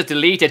Mugen, who's just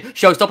deleted.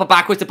 Showstopper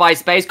backwards to buy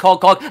space.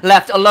 Cog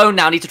left alone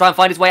now. Needs to try and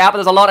find his way out, but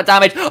there's a lot of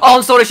damage.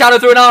 Onslaught of Shadow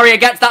through an Aria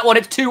gets that one.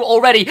 It's 2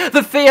 already.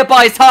 The Fear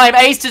buys time.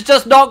 Ace has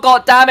just not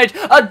got damage.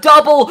 A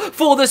double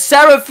for the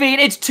Seraphine.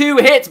 It's 2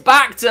 hits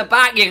back to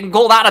back. You can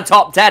call that a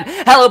top 10.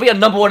 Hell, it'll be a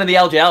 #1 in the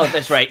LJL at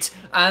this rate.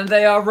 And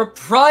they are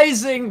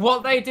reprising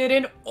what they did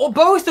in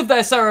both of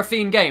their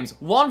Seraphine games.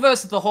 One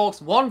versus the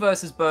Hawks, one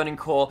versus Burning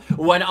Core.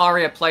 When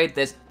Arya played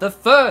this, the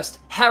first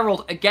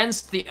Herald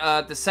against the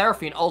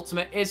Seraphine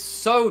ultimate is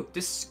so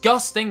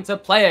disgusting to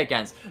play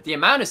against. The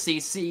amount of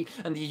CC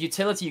and the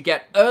utility you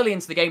get early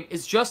into the game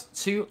is just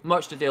too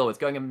much to deal with.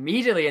 Going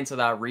immediately into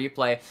that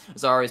replay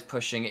as Arya's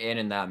pushing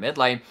in that mid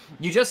lane.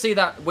 You just see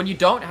that when you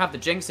don't have the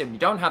Jinx in, when you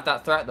don't have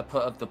that threat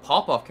of the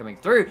pop-off coming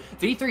through,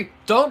 V3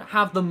 don't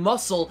have the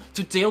muscle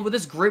to deal with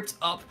this grouped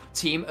up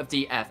team of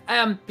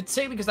DFM,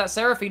 particularly because that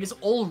Seraphine is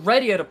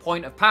already at a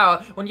point of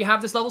power when you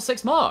have this level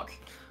 6 mark.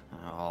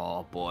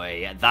 Oh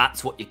boy,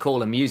 that's what you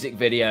call a music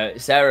video.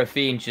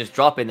 Seraphine just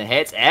dropping the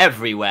hits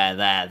everywhere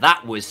there.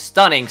 That was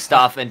stunning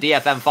stuff, and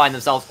DFM find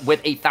themselves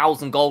with a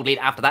 1,000 gold lead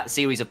after that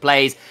series of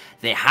plays.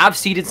 They have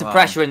seeded some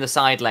pressure in the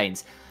side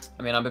lanes.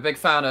 I mean, I'm a big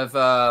fan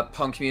of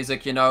punk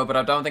music, you know, but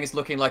I don't think it's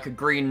looking like a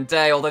Green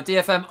Day, although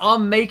DFM are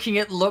making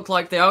it look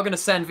like they are going to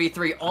send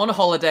V3 on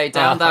holiday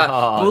down that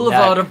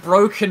boulevard of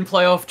broken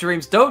playoff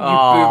dreams. Don't you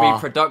boo me,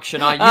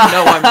 production. You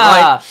know I'm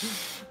right.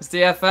 It's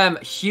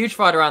DFM, huge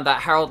fight around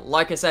that Herald.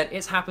 Like I said,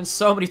 it's happened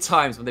so many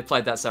times when they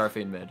played that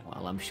Seraphine mid.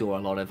 Well, I'm sure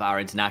a lot of our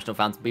international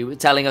fans will be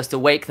telling us to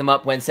wake them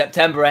up when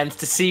September ends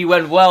to see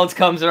when Worlds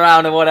comes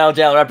around and what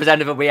LJL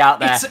representative will be out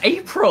there. It's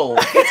April.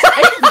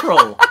 It's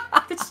April.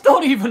 It's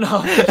not even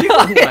a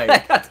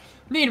giveaway. I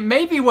mean,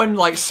 maybe when,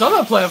 like,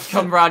 summer playoffs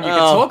come around, you can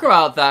talk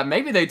about that.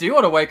 Maybe they do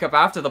want to wake up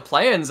after the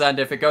play-ins end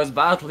if it goes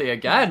badly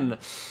again.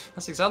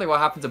 That's exactly what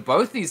happened to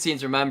both these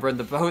teams, remember, in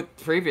the both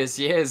previous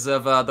years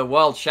of the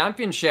World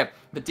Championship.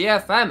 But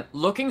DFM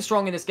looking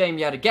strong in this game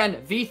yet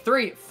again.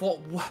 V3,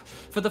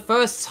 for the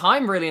first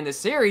time really in this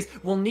series,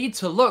 will need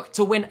to look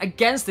to win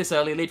against this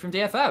early lead from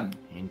DFM.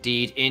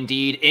 Indeed,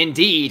 indeed,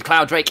 indeed.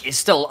 Cloud Drake is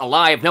still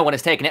alive. No one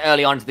has taken it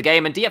early on into the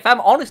game, and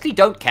DFM honestly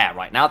don't care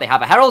right now. They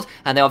have a Herald,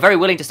 and they are very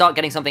willing to start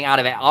getting something out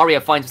of it.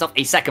 Arya finds himself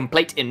a second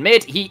plate in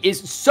mid. He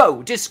is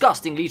so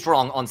disgustingly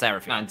strong on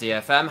Seraphine. And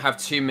DFM have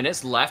 2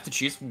 minutes left to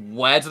choose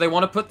where do they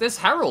want to put this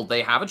Herald.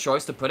 They have a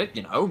choice to put it,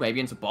 you know, maybe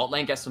into bot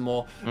lane, get some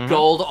more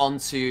gold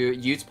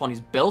onto Utapon. He's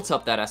built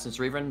up that Essence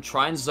Reaver and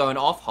try and zone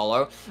off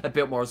Hollow a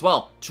bit more as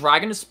well.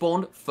 Dragon is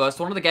spawned, first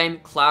one of the game.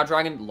 Cloud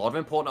Dragon, a lot of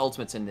important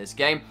ultimates in this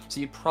game, so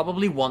you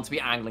probably want to be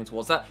angling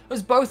towards that.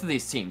 As both of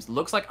these teams,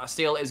 looks like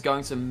Steel is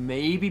going to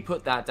maybe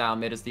put that down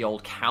mid as the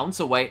old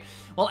counterweight,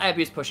 while Ebby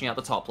is pushing out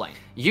the top lane.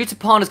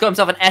 Utapon has got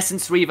himself an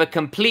Essence Reaver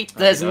complete.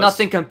 There's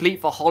nothing complete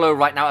for Hollow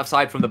right now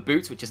aside from the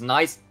boots, which is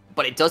nice,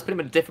 but it does put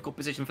him in a difficult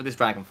position for this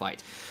dragon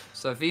fight.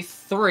 So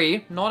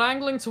V3, not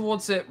angling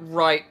towards it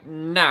right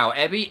now.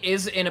 Ebby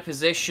is in a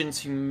position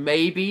to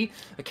maybe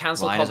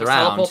cancel Cosmic's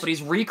teleport, but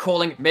he's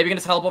recalling, maybe going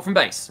to teleport from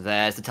base.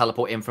 There's the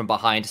teleport in from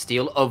behind.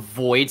 Steel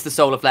avoids the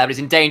Solar Flare, but is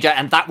in danger,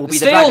 and that will be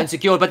the dragon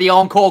secured, but the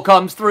Encore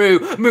comes through.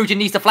 Mugen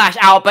needs to flash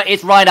out, but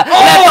it's Reiner.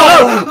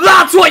 Oh!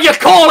 That's what you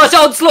call an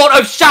onslaught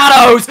of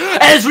shadows!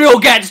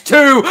 Ezreal gets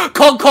 2,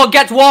 Cog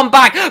gets 1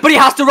 back, but he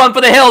has to run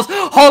for the hills.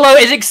 Hollow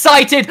is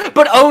excited,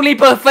 but only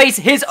to face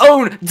his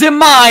own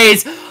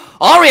demise.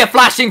 Arya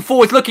flashing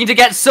forward, looking to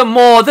get some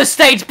more. The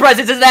stage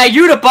presence is there.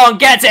 Utapon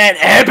gets it.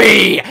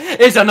 Ebby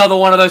is another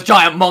one of those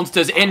giant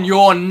monsters in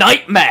your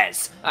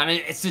nightmares. I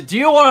mean, it's do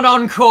you want an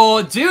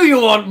encore? Do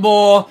you want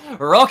more?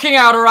 Rocking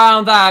out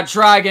around that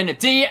dragon.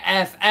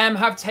 DFM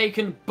have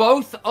taken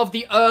both of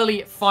the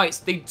early fights.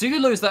 They do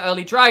lose the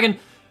early dragon,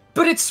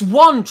 but it's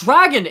one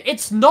dragon.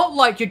 It's not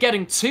like you're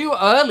getting too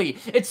early.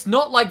 It's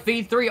not like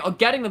V3 are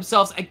getting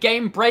themselves a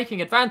game-breaking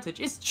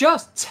advantage. It's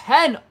just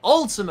 10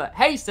 ultimate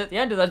haste at the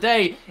end of the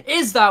day.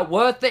 Is that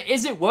worth it?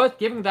 Is it worth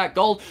giving that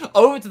gold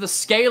over to the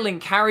scaling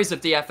carries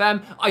of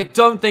DFM? I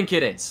don't think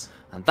it is.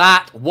 And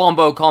that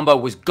wombo combo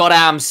was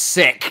goddamn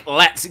sick.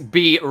 Let's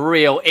be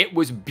real. It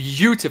was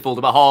beautiful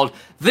to behold.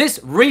 This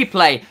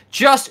replay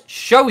just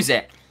shows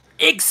it.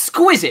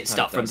 Exquisite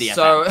stuff from DFM.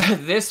 So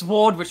this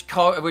ward which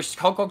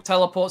Cog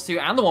teleports to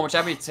and the one which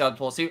Ebby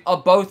teleports to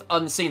are both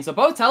unseen. So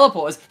both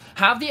teleporters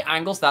have the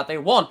angles that they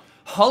want.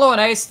 Hollow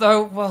and Ace,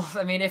 though, well,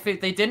 I mean, if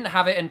they didn't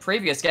have it in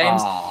previous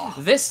games,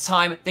 this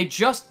time they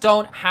just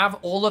don't have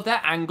all of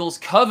their angles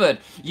covered.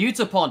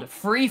 Utapon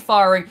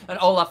free-firing and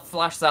Olaf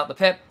flashes out the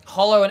pit.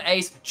 Hollow and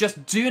Ace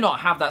just do not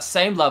have that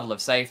same level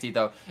of safety,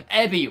 though.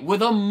 Ebby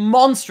with a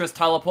monstrous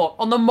teleport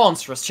on the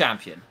monstrous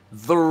champion.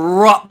 The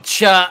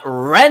Rupture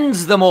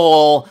rends them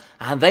all,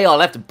 and they are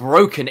left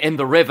broken in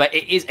the river.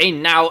 It is a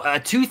now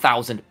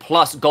 2,000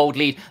 plus gold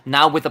lead.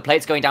 Now with the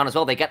plates going down as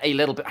well, they get a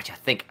little bit. Actually, I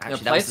think the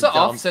plates are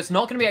off, so it's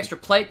not going to be extra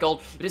plate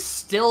gold, but it's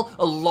still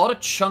a lot of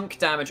chunk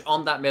damage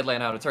on that mid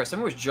lane outer turret.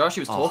 Something which Josh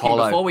was talking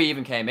before we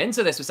even came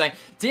into this was saying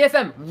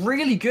DFM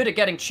really good at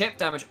getting chip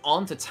damage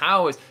onto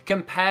towers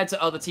compared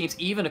to other teams,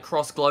 even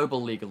across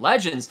global League of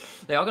Legends.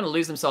 They are going to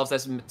lose themselves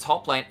their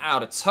top lane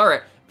outer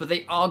turret, but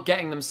they are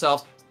getting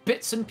themselves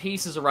bits and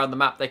pieces around the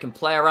map they can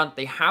play around.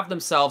 They have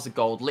themselves a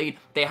gold lead.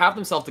 They have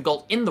themselves the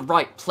gold in the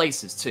right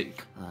places too.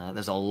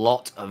 There's a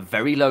lot of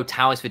very low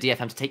towers for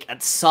DFM to take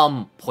at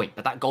some point,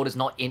 but that gold is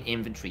not in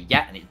inventory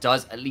yet, and it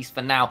does, at least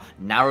for now,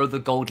 narrow the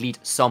gold lead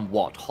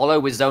somewhat.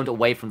 Hollow is zoned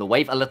away from the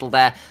wave a little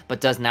there,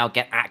 but does now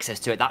get access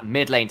to it. That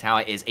mid lane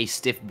tower is a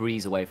stiff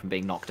breeze away from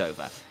being knocked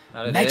over.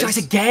 Magi's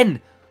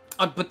again!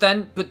 But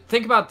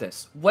think about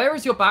this. Where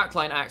is your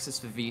backline access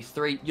for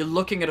V3? You're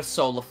looking at a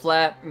Solar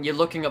Flare, and you're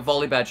looking at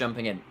Volibear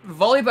jumping in.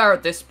 Volibear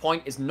at this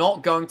point is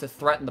not going to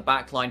threaten the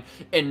backline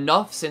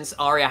enough since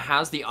Arya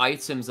has the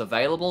items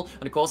available,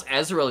 and of course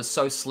Ezreal is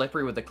so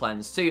slippery with the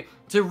cleanse too,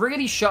 to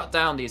really shut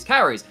down these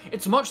carries.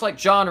 It's much like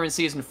Janna in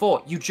Season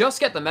 4. You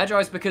just get the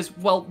Magi's because,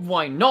 well,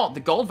 why not?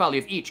 The gold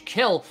value of each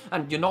kill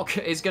and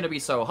is going to be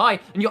so high,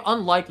 and you're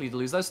unlikely to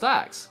lose those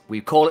stacks. We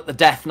call it the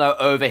Death Note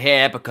over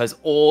here because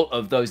all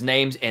of those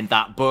names in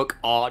that book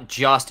are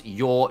just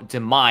your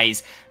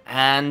demise.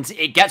 And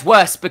it gets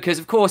worse because,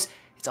 of course,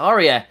 it's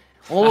Arya.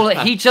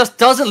 He just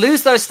doesn't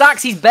lose those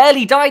stacks. He's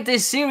barely died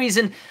this series,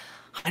 and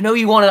I know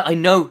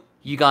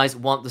you guys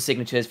want the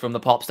signatures from the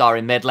pop star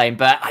in mid lane,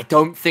 but I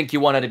don't think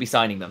you want her to be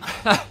signing them.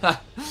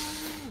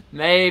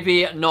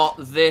 Maybe not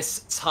this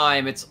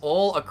time. It's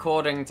all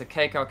according to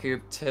Keikaku,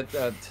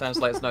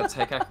 translates note,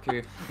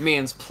 Keikaku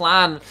means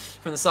plan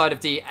from the side of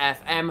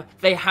DFM.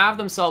 They have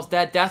themselves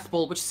their Death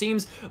Ball, which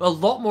seems a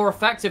lot more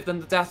effective than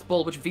the Death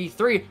Ball which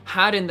V3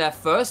 had in their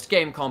first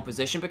game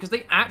composition, because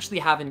they actually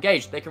have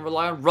engaged. They can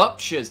rely on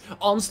Ruptures,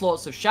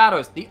 Onslaughts of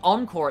Shadows, the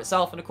Encore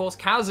itself, and of course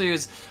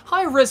Kazu's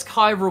high risk,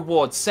 high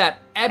reward set.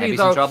 Ebby,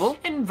 though, in trouble.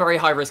 In very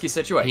high risky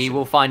situation. He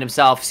will find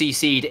himself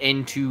CC'd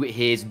into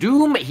his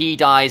doom. He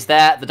dies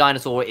there. The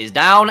dinosaur is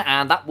down,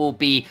 and that will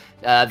be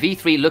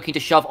V3 looking to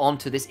shove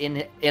onto this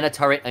inner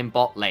turret in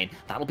bot lane.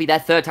 That'll be their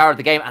third tower of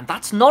the game, and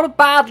that's not a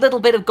bad little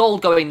bit of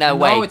gold going their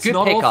way. No, it's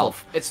not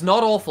awful. It's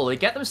not awful. They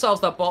get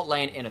themselves that bot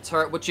lane inner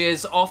turret, which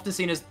is often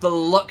seen as the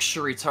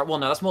luxury turret. Well,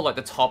 no, that's more like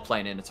the top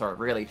lane inner turret,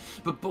 really.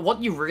 But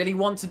what you really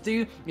want to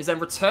do is then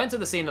return to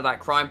the scene of that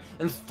crime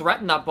and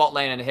threaten that bot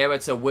lane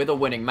inhibitor with a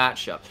winning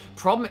matchup.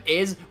 Problem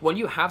is, when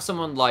you have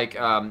someone like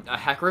a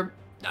Hecarim,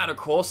 and of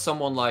course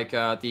someone like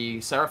the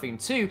Seraphine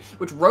too,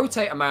 which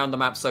rotate around the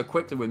map so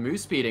quickly with move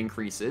speed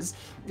increases,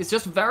 it's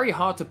just very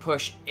hard to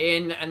push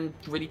in and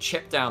really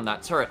chip down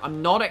that turret.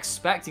 I'm not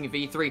expecting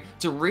V3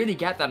 to really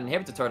get that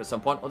inhibitor turret at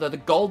some point, although the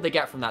gold they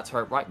get from that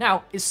turret right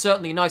now is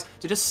certainly nice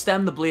to just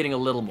stem the bleeding a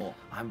little more.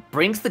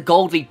 Brings the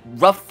gold lead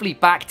roughly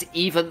back to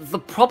even. The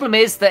problem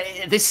is that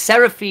this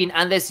Seraphine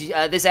and this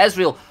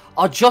Ezreal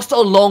are just a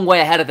long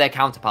way ahead of their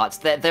counterparts.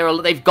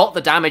 They've got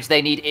the damage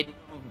they need in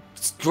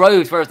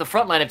droves, whereas the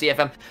front line of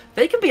DFM,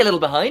 they can be a little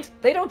behind.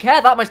 They don't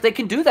care that much. They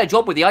can do their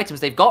job with the items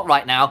they've got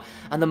right now.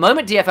 And the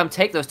moment DFM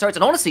take those turrets,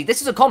 and honestly,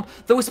 this is a comp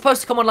that was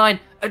supposed to come online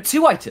at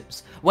 2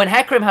 items. When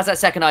Hecarim has that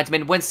second item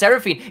in, when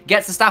Seraphine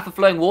gets the Staff of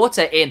Flowing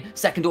Water in,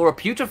 second Aura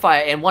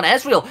Putrefier in, when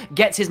Ezreal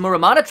gets his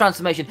Muramana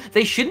transformation,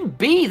 they shouldn't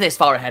be this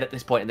far ahead at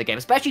this point in the game,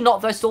 especially not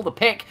if they're still the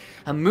pick.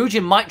 And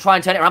Muujin might try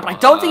and turn it around, but I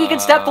don't think he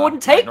can step forward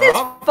and take this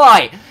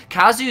fight.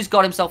 Kazu's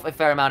got himself a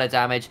fair amount of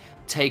damage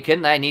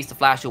taken there, needs to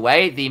flash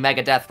away. The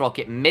Mega Death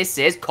Rocket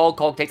misses.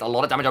 Cog takes a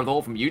lot of damage over the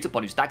wall from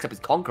Utapod, who stacks up his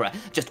Conqueror,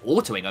 just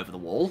autoing over the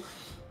wall.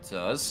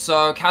 Does.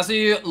 So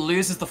Kazu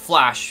loses the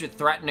flash,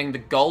 threatening the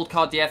gold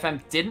card. DFM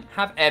didn't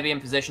have Ebby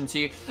in position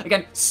to,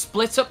 again,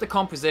 split up the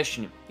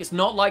composition. It's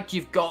not like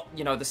you've got,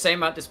 you know, the same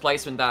amount of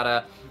displacement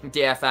that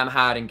DFM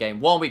had in game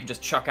 1. We can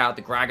just chuck out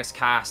the Gragas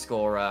Cask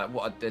or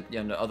well,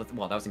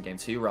 that was in game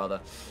 2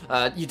 rather.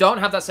 You don't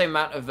have that same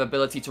amount of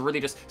ability to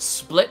really just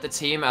split the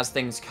team as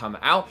things come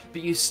out,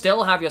 but you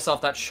still have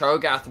yourself that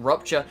Cho'Gath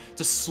Rupture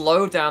to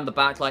slow down the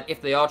backline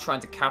if they are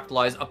trying to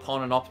capitalize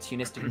upon an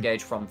opportunistic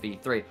engage from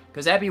V3.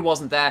 Because Ebby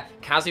wasn't there,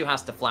 Kazu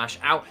has to flash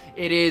out.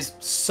 It is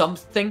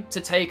something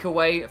to take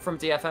away from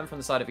DFM from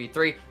the side of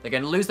V3. They're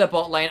going to lose their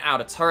bot lane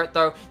out of turret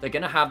though. They're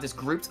going to have this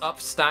grouped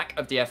up stack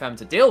of DFM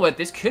to deal with.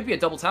 This could be a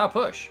double tower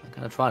push. I'm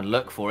going to try and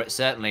look for it,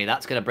 certainly.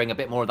 That's going to bring a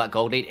bit more of that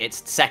gold lead.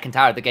 It's second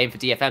tower of the game for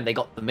DFM. They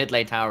got the mid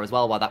lane tower as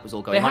well while that was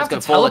all going on. It's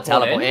going to fall the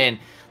teleport in.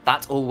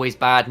 That's always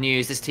bad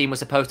news. This team was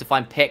supposed to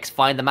find picks,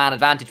 find the man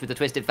advantage with the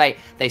Twisted Fate.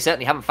 They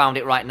certainly haven't found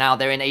it right now.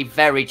 They're in a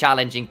very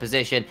challenging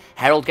position.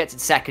 Herald gets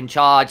its second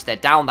charge. They're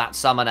down that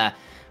summoner.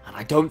 And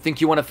I don't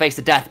think you want to face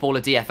the death ball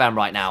of DFM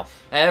right now.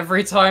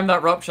 Every time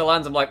that Rupture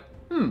lands, I'm like,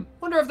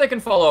 Wonder if they can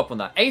follow up on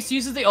that. Ace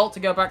uses the ult to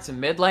go back to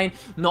mid lane,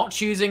 not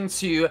choosing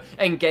to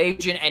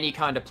engage in any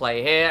kind of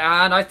play here,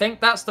 and I think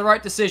that's the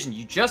right decision.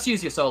 You just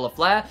use your solar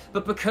flare,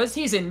 but because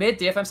he's in mid,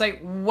 DFM say,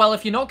 well,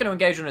 if you're not going to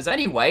engage on us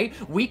anyway,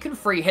 we can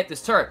free hit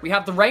this turret. We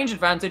have the range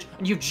advantage,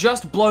 and you've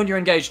just blown your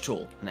engage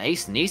tool. And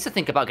Ace needs to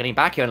think about getting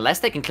back here unless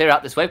they can clear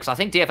out this wave, because I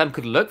think DFM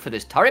could look for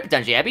this turret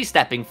potentially. Ebby's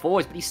stepping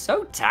forwards, but he's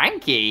so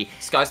tanky.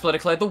 Sky Splitter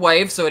cleared the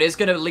wave, so it is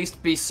going to at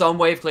least be some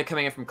wave clear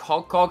coming in from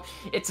Cog.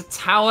 It's a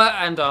tower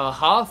and a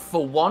half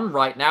for one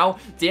right now.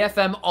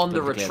 DFM on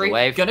the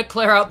retreat, gonna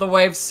clear out the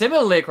wave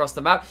similarly across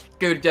the map.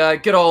 Good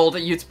old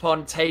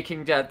Utapon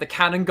taking the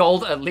cannon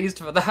gold, at least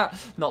for that.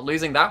 Not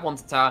losing that one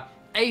to tower.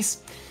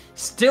 Ace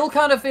still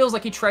kind of feels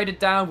like he traded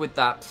down with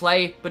that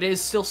play, but it is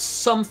still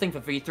something for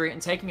V3,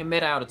 and taking a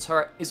mid out of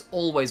turret is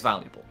always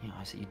valuable. Yeah,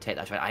 so you take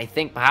that trade. I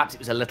think perhaps it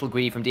was a little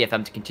greedy from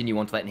DFM to continue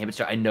on to that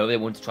inhibitor. I know they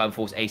wanted to try and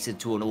force Ace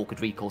into an awkward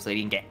recall so they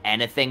didn't get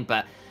anything,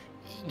 but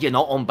you're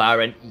not on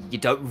Baron, you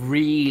don't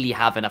really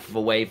have enough of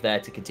a wave there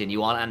to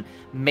continue on, and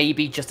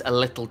maybe just a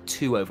little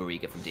too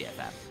overeager from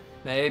DFM.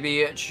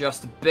 Maybe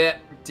just a bit.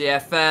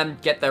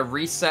 DFM, get their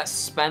reset,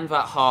 spend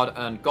that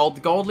hard-earned gold.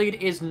 The gold lead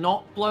is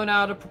not blown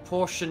out of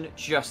proportion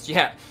just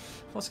yet.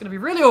 What's going to be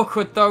really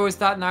awkward, though, is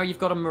that now you've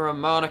got a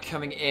Muramana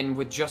coming in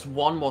with just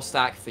one more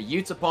stack for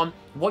Utapon.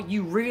 What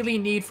you really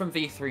need from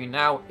V3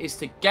 now is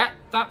to get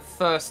that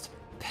first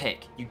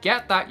pick. You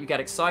get that, you get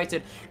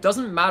excited.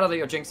 Doesn't matter that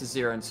your Jinx is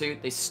 0 and 2,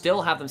 they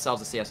still have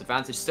themselves a CS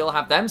advantage, still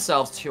have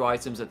themselves 2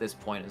 items at this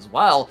point as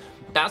well.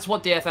 That's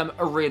what DFM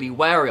are really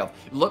wary of.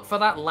 Look for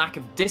that lack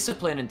of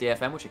discipline in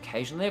DFM, which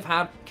occasionally they've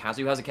had.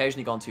 Kazu has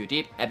occasionally gone too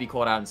deep, Ebby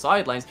caught out in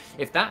side lanes.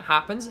 If that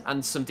happens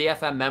and some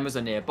DFM members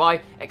are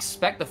nearby,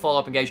 expect the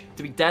follow-up engage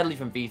to be deadly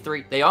from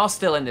V3. They are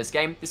still in this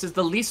game. This is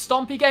the least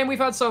stompy game we've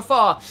had so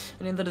far.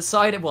 And in the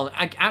decided, well,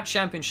 at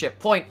championship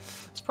point,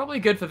 it's probably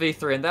good for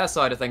V3 and their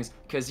side of things,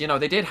 because, you know,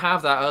 they did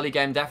have that early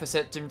game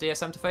deficit in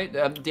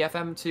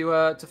DFM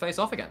to face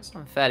off against.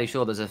 I'm fairly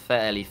sure there's a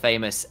fairly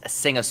famous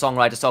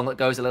singer-songwriter song that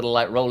goes a little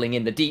like Rolling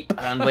in the Deep,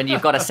 and when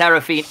you've got a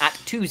Seraphine at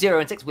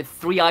 2-0-6 with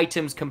 3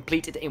 items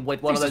completed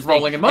with one of those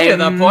rolling in money at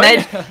that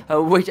point.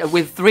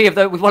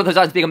 with one of those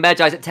items being a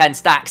Medjai's at 10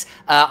 stacks,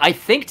 I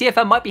think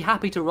DFM might be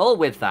happy to roll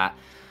with that.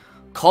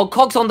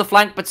 Cog's on the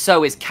flank, but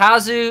so is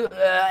Kazu.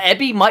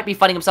 Ebby might be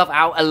finding himself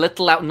out a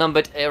little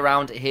outnumbered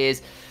around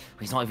his...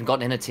 He's not even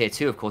gotten in a tier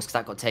 2, of course, because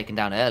that got taken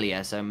down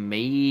earlier. So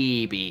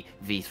maybe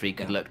V3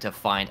 could look to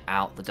find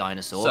out the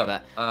dinosaur,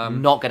 but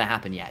not going to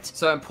happen yet.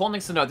 So important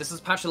things to know. This is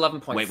patch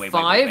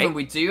 11.5, and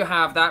we do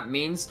have, that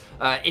means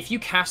if you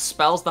cast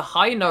spells, the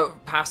high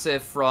note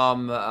passive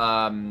from,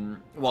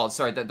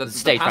 the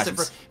stage passive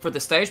presence. For the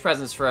stage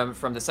presence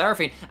from the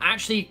Seraphine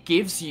actually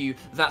gives you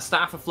that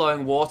Staff of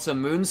Flowing Water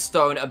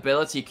Moonstone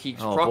ability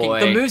keeps proccing.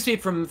 The move speed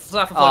from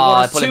Staff of Flowing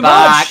Water is too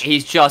much.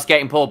 He's just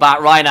getting pulled back.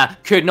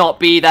 Reiner could not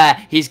be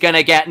there. He's going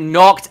to get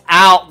knocked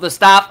out. The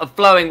Staff of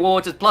Flowing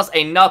Waters plus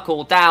a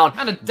knuckle down.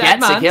 And a dead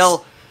man.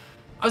 Kill.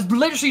 I was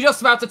literally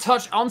just about to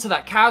touch onto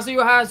that. Kazu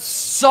has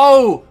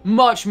so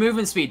much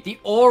movement speed. The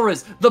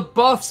auras, the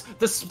buffs,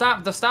 the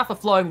staff of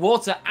Flowing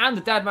Water, and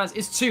the Deadman's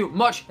is too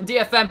much. And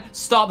DFM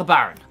start the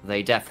Baron.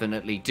 They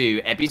definitely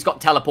do. Ebby's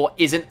got teleport,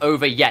 isn't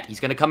over yet.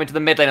 He's going to come into the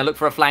mid lane and look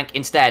for a flank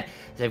instead.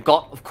 They've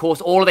got, of course,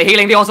 all of the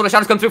healing. The onslaught of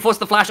shadows come through, force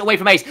the flash away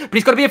from Ace. But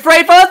he's got to be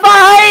afraid first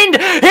behind.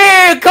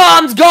 Here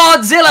comes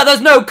Godzilla. There's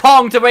no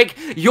Kong to make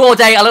your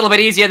day a little bit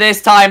easier this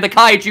time. The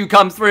Kaiju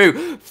come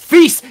through.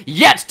 Feast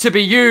yet to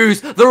be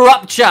used. The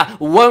Rupture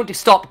won't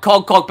stop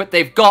Cog, but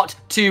they've got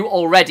to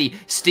already.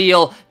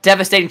 Steel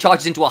devastating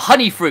charges into a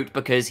honey fruit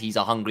because he's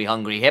a hungry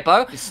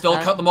hippo. He still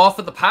cut them off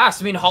at the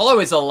pass. I mean, Hollow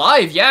is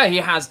alive. Yeah, he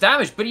has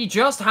damage, but he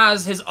just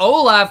has his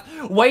Olaf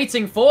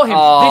waiting for him.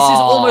 This is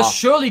almost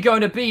surely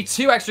going to be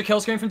 2 extra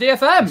kills coming from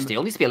DFM.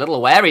 Steel needs to be a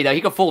little wary, though.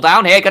 He could fall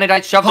down here. Gonna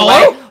get shoved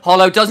away.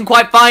 Hollow doesn't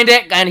quite find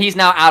it, and he's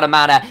now out of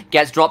mana.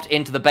 Gets dropped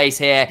into the base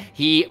here.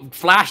 He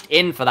flashed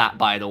in for that,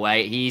 by the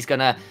way. He's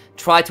gonna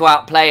try to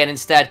outplay and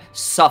instead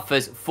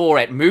suffers for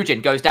it.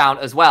 Muujin goes down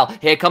as well.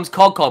 Here comes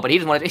Cog, but he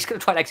doesn't want to. He's going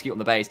to try and execute on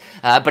the base.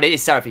 But it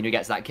is Seraphine who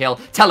gets that kill.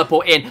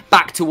 Teleport in,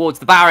 back towards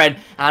the Baron.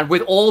 And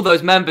with all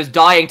those members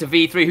dying to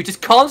V3 who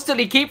just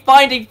constantly keep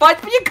finding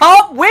fights, but you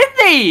can't win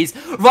these!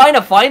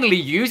 Reiner finally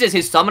uses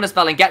his summoner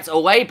spell and gets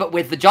away, but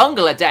with the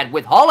jungler dead,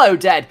 with Hollow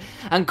dead,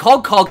 and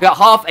Cog at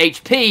half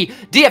HP,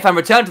 DFM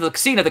return to the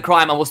scene of the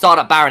crime and will start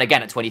up Baron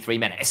again at 23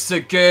 minutes. It's a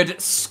good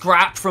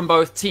scrap from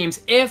both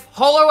teams. If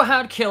Hollow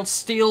had killed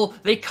Steel,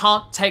 they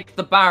can't take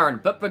the Baron,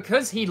 but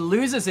because he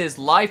loses his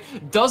life,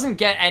 doesn't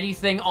get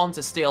anything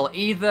onto Steel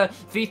either.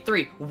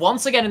 V3,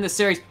 once again in this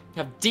series,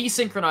 have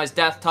desynchronized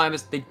death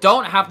timers. They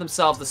don't have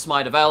themselves the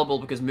smite available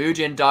because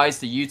Muujin dies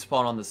to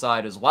Utapon on the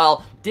side as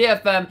well.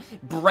 DFM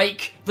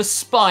break the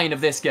spine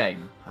of this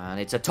game. And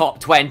it's a top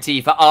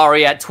 20 for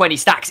Arya. 20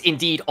 stacks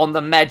indeed on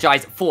the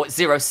Medjai's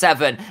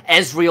 407.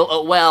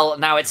 Ezreal well,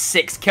 now it's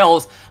 6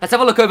 kills. Let's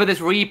have a look over this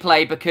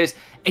replay because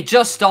it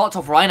just starts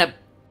off Reiner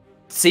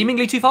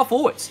seemingly too far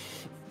forwards.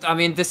 I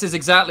mean, this is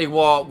exactly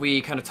what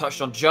we kind of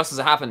touched on just as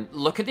it happened.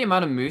 Look at the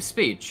amount of move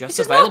speed just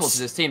available to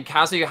this team.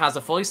 Kazu has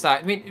a fully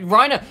stacked. I mean,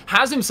 Reiner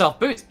has himself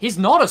boots. He's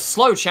not a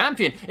slow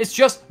champion. It's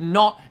just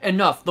not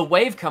enough. The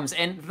wave comes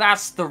in.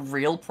 That's the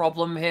real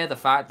problem here. The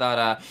fact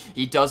that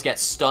he does get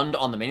stunned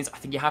on the minions. I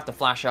think you have to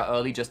flash out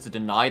early just to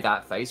deny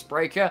that face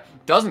breaker.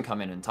 Doesn't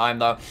come in time,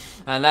 though.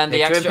 And then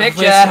the extra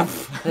picture.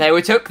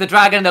 They took the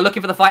dragon. They're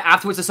looking for the fight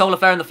afterwards. The Solar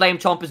Flare and the Flame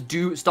Chompers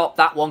do stop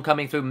that one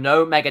coming through.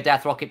 No Mega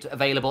Death Rocket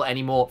available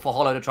anymore for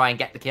Hollow to try and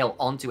get the kill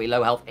onto a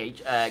low health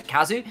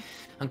Kazu.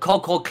 And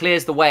Cog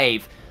clears the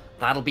wave.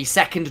 That'll be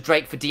second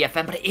Drake for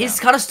DFM, but it is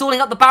kind of stalling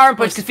up the Baron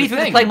push because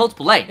V3 can play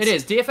multiple lanes. It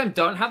is. DFM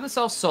don't have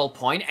themselves soul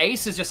point.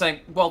 Ace is just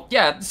saying, well,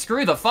 yeah,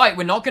 screw the fight.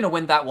 We're not going to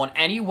win that one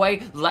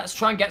anyway. Let's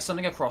try and get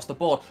something across the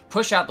board.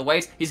 Push out the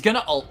waves. He's going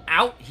to ult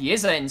out. He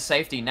is in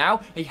safety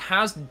now. He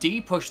has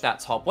de-pushed that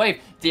top wave.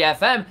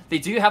 DFM, they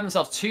do have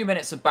themselves 2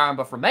 minutes of Baron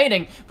buff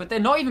remaining, but they're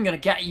not even going to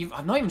get,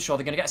 I'm not even sure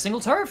they're going to get a single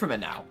turret from it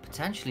now.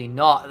 Potentially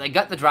not. They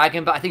got the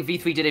dragon, but I think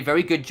V3 did a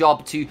very good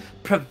job to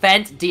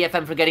prevent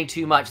DFM from getting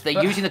too much.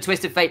 They're using the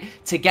Twisted Fate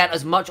to get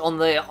as much on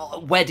the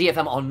where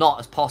DFM are not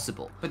as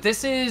possible. But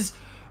this is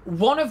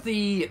one of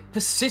the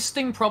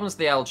persisting problems of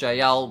the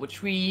LJL,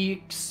 which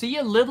we see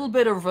a little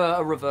bit of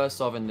a reverse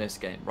of in this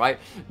game, right?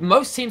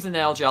 Most teams in the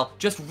LJL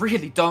just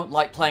really don't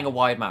like playing a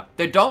wide map.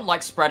 They don't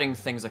like spreading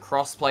things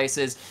across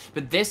places.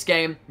 But this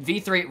game,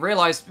 V3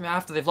 realized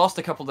after they've lost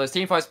a couple of those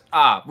team fights,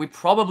 we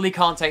probably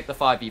can't take the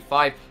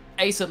 5v5.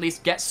 Ace at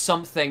least gets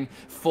something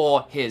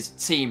for his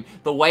team.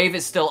 The wave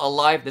is still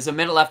alive. There's a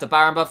minute left of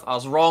Baron buff. I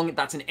was wrong.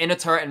 That's an inner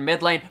turret in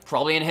mid lane.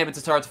 Probably an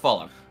inhibitor turret to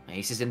follow.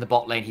 Ace is in the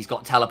bot lane. He's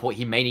got teleport.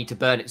 He may need to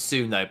burn it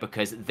soon, though,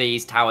 because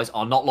these towers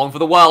are not long for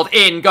the world.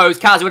 In goes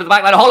Kazu into the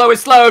backline. Hollow is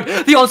slowed.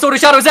 The onslaught of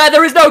shadows there.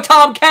 There is no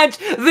Tahm Kench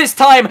this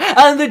time.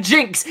 And the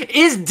Jinx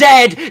is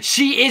dead.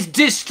 She is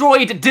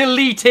destroyed,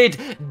 deleted,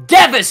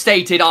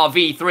 devastated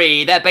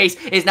RV3. Their base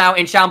is now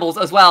in shambles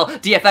as well.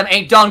 DFM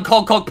ain't done.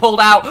 Cog pulled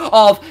out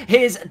of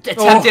his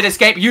attempted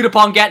escape.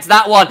 Udapon gets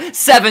that one.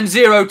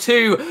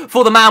 7-0-2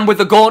 for the man with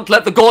the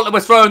gauntlet. The gauntlet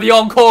was thrown. The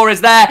encore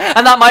is there.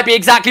 And that might be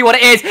exactly what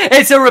it is.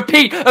 It's a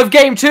repeat of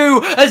Game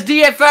 2 as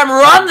DFM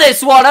run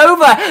this one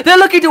over. They're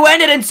looking to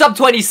end it in sub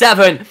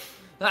 27.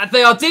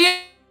 They are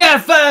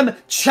DFM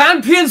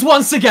champions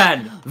once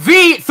again.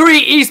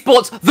 V3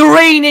 Esports, the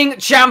reigning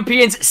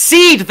champions,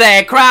 cede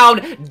their crown.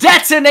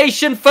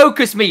 Detonation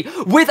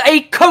FocusMe with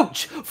a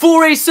coach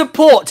for a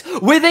support,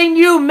 with a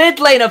new mid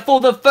laner for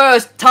the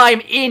first time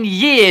in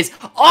years,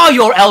 are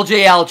your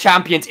LJL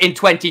champions in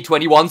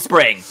 2021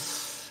 spring.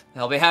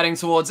 They'll be heading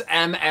towards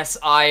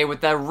MSI with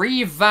their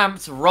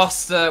revamped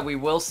roster. We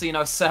will see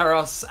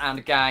Noceros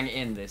and gang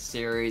in this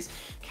series.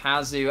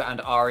 Kazu and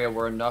Arya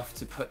were enough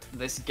to put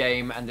this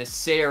game and this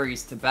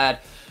series to bed.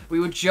 We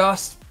were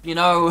just, you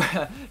know,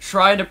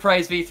 trying to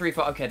praise V3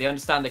 for, okay, they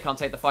understand they can't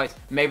take the fights.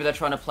 Maybe they're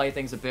trying to play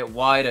things a bit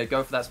wider,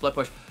 go for that split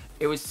push.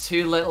 It was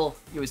too little.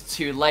 It was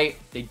too late.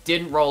 They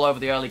didn't roll over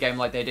the early game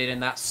like they did in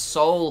that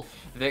Soul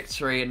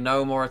victory.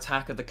 No more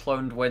Attack of the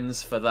Cloned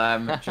wins for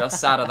them.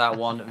 Just out of that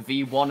one.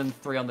 V1 and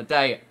 3 on the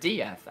day.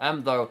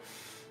 DFM, though,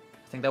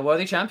 I think they're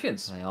worthy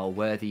champions. They are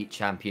worthy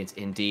champions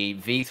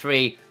indeed.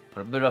 V3 put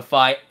a bit of a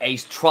fight.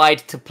 Ace tried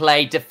to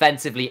play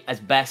defensively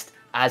as best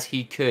as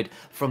he could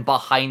from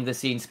behind the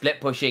scenes, split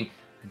pushing,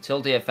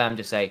 until DFM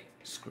just say,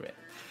 screw it.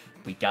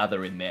 We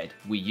gather in mid.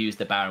 We use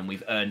the Baron.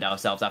 We've earned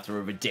ourselves after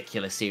a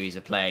ridiculous series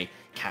of play,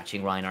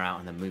 catching Reiner out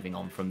and then moving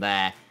on from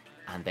there.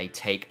 And they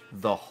take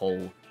the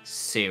whole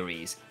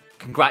series.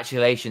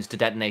 Congratulations to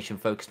Detonation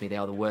FocusMe. They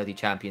are the worthy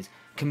champions.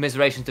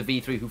 Commiserations to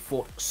V3, who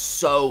fought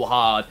so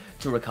hard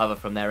to recover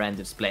from their end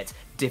of split.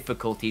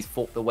 Difficulties,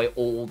 fought the way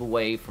all the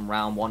way from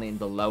round 1 in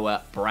the lower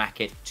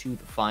bracket to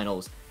the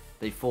finals.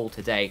 They fall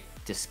today,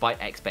 despite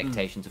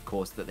expectations, of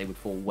course, that they would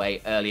fall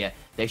way earlier.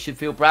 They should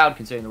feel proud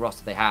considering the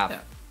roster they have.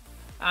 Yeah.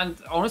 And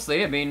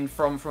honestly, I mean,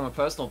 from a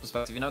personal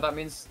perspective, you know, that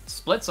means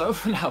split's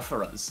over now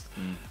for us.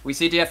 We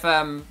see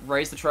DFM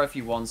raise the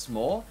trophy once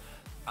more.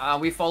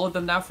 We followed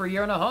them now for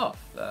 1.5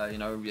 years. You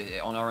know,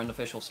 on our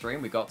unofficial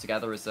stream, we got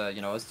together as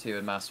you know, us two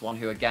and Mass One,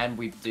 who again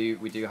we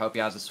do hope he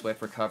has a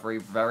swift recovery.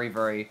 Very,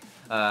 very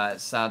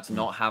sad to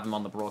not have him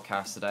on the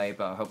broadcast today,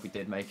 but I hope we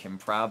did make him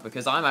proud,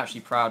 because I'm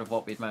actually proud of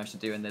what we've managed to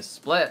do in this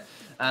split,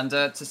 and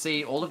to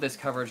see all of this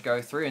coverage go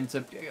through and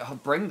to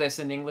bring this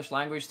in the English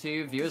language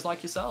to viewers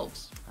like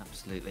yourselves.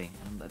 Absolutely.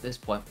 And at this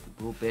point,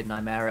 we'll bid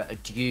Nymera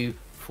adieu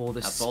for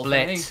the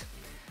split.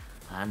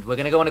 And we're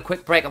going to go on a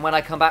quick break, and when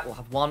I come back, we'll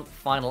have one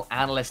final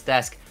analyst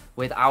desk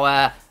with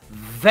our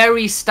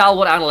very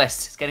stalwart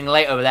analyst. It's getting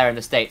late over there in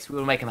the States. We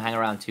won't make him hang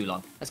around too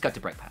long. Let's go to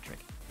break, Patrick.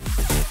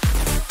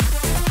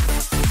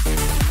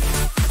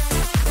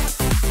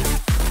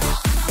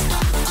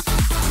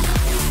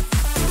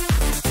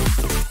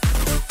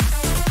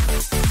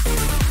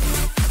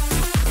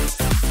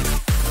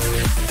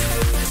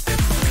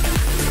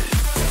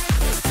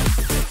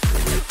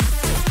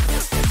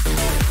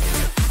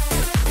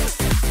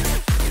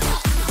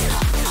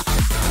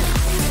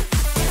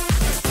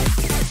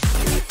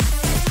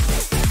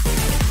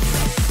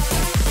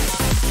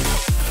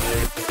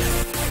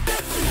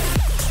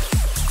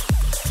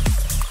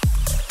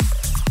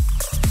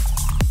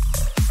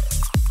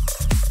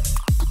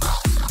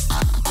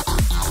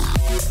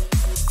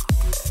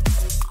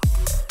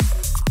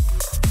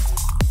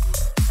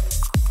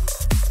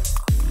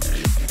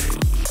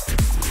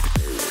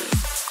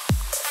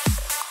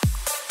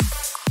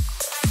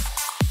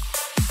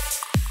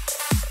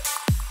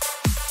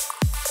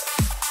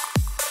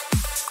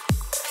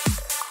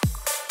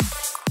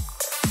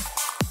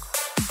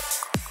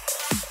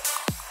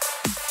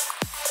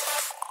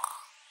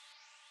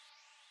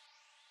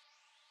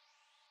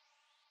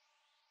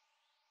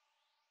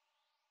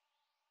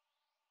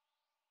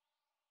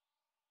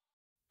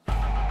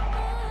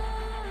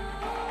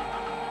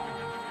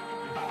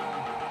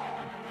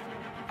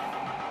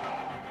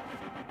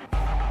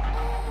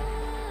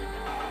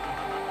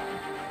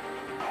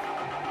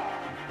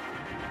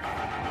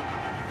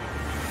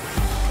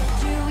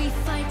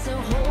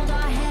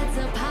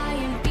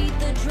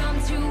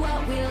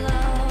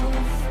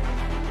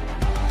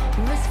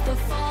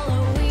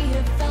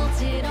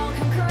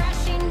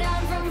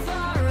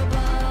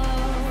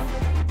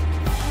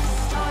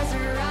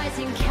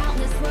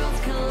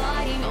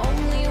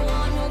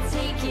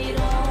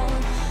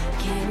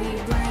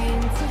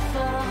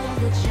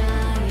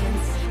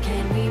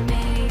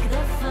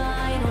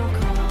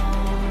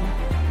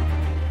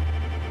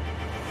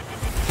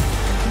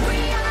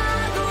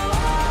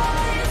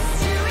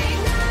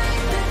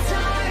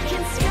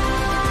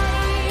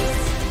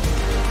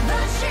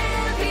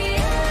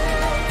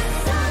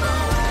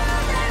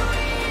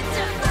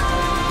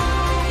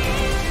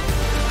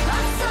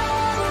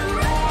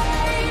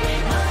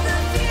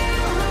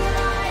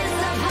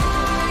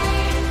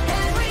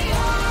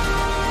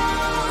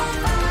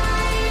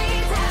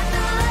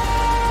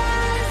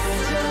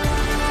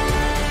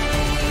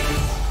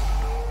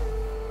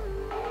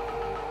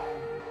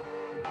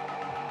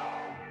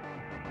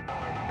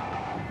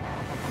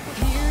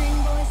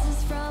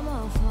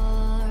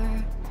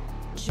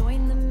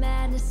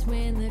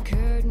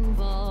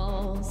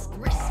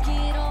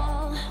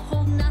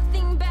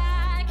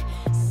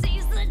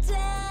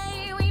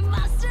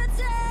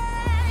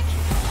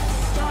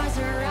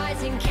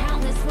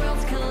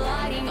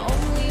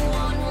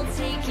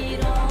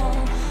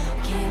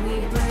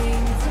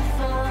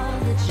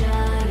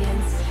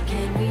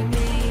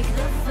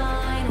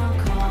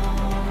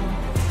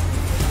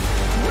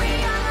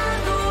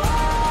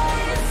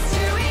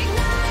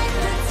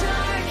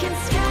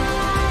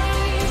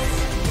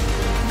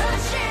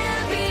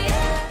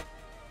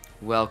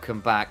 welcome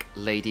back,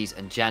 ladies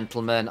and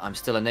gentlemen. I'm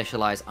still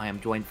Initialize. I am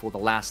joined for the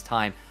last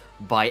time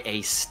by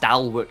a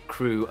stalwart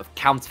crew of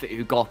Counterfeit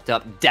who got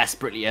up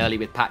desperately early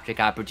with Patrick,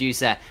 our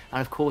producer,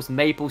 and of course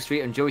Maple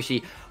Street and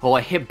Joshi, who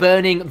are here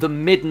burning the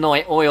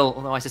midnight oil,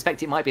 although I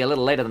suspect it might be a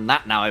little later than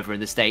that now over in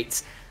the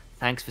States.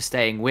 Thanks for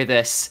staying with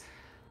us.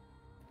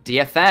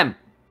 DFM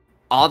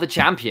are the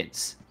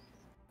champions.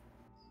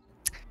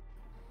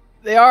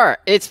 They are.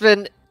 It's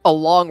been a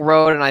long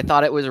road, and I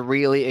thought it was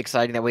really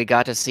exciting that we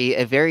got to see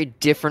a very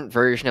different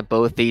version of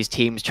both these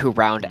teams to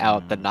round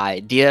out the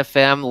night.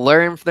 DFM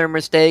learned from their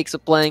mistakes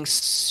of playing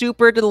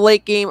super to the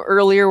late game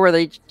earlier, where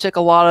they took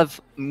a lot of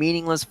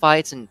meaningless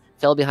fights and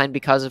fell behind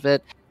because of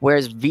it,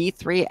 whereas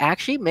V3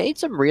 actually made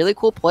some really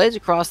cool plays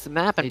across the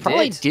map and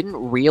probably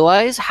didn't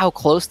realize how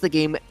close the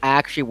game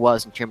actually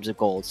was in terms of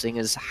gold, seeing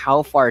as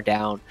how far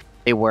down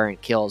they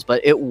weren't kills.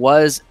 But it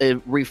was a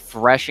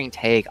refreshing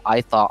take,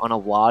 I thought, on a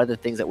lot of the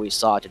things that we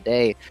saw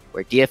today,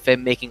 where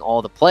DFM making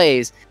all the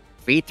plays,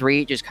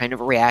 V3 just kind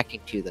of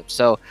reacting to them.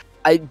 So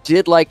I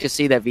did like to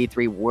see that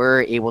V3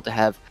 were able to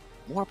have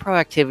more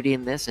proactivity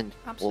in this, and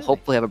will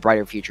hopefully have a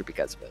brighter future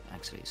because of it.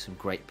 Actually, some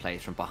great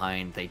plays from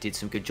behind. They did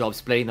some good job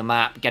splitting the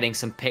map, getting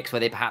some picks where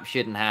they perhaps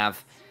shouldn't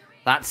have.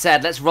 That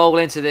said, let's roll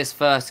into this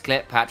first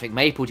clip. Patrick,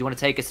 Maple, do you want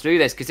to take us through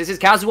this? Because this is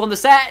Kazu on the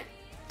set,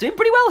 doing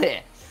pretty well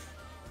here.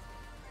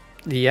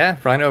 Yeah,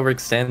 Rhino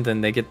overextends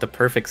and they get the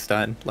perfect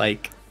stun.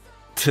 Like,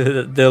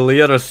 the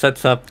Leota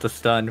sets up the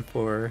stun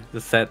for the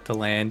set to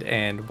land,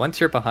 and once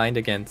you're behind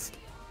against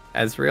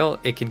Ezreal,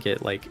 it can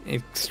get, like,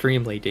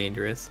 extremely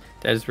dangerous.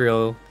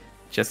 Ezreal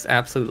just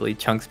absolutely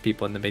chunks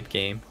people in the mid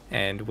game,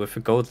 and with a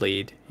gold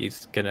lead,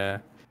 he's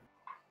gonna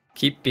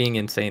keep being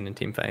insane in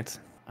team fights.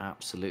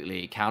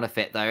 Absolutely.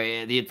 Counterfeit, though,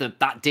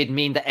 that did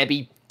mean that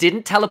Ebby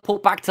didn't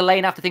teleport back to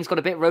lane after things got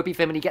a bit ropey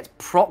for him, and he gets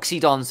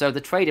proxied on, so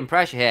the trade in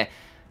pressure here.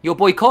 Your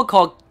boy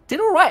Cog did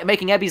all right at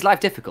making Ebby's life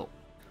difficult.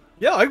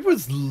 Yeah, I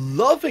was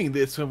loving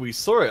this when we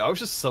saw it. I was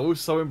just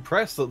so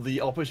impressed that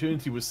the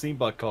opportunity was seen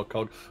by Cog.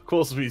 Of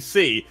course, as we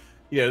see,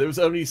 you know, there was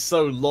only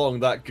so long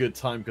that good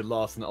time could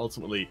last, and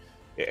ultimately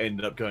it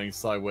ended up going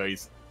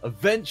sideways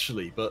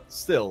eventually. But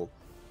still,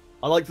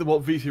 I like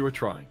what V3 were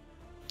trying.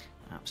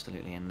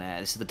 Absolutely, and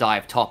this is the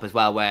dive top as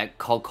well, where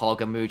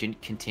Cog and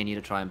Mugen continue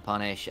to try and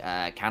punish.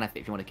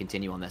 Counterfeit, if you want to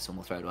continue on this, and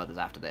we'll throw to others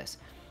after this.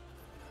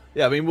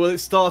 Yeah, I mean, well, it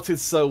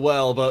started so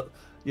well, but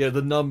yeah,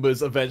 the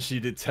numbers eventually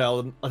did tell,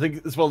 and I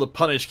think as well the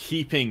punish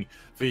keeping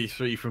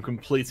V3 from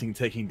completing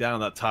taking down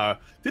that tower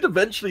did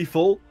eventually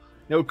fall.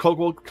 You know,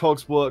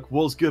 Cog's work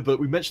was good, but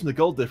we mentioned the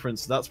gold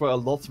difference, so that's where a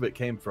lot of it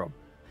came from.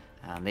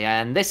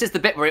 And this is the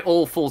bit where it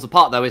all falls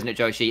apart, though, isn't it,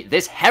 Joshi?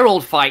 This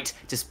Herald fight,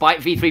 despite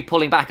V3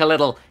 pulling back a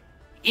little,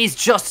 is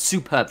just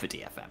superb for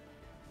DFM.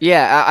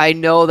 Yeah, I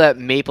know that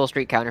Maple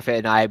Street Counterfeit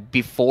and I,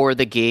 before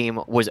the game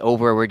was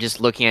over, we're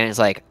just looking at it as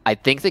like, I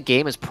think the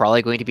game is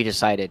probably going to be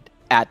decided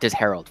at this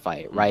Herald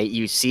fight, right?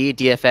 You see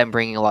DFM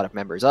bringing a lot of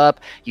members up.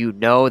 You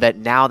know that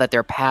now that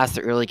they're past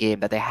the early game,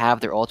 that they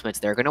have their ultimates,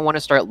 they're going to want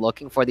to start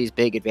looking for these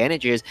big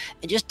advantages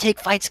and just take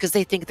fights because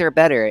they think they're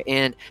better.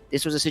 And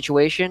this was a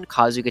situation.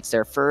 Kazu gets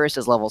there first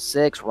as level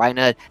 6.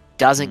 Rhina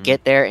doesn't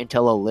get there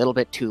until a little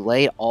bit too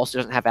late, also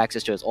doesn't have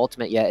access to his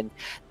ultimate yet, and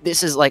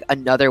this is like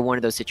another one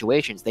of those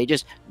situations. They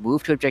just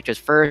move to objectives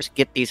first,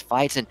 get these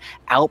fights, and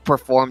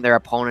outperform their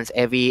opponents.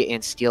 Evie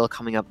and Steel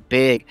coming up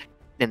big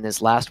in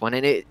this last one,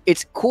 and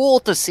it's cool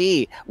to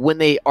see when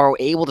they are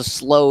able to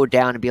slow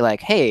down and be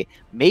like, hey,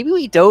 maybe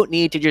we don't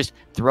need to just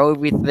throw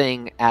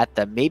everything at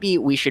them. Maybe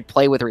we should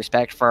play with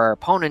respect for our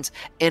opponents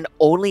and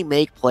only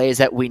make plays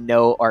that we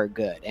know are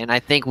good. And I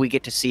think we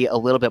get to see a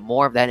little bit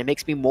more of that. It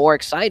makes me more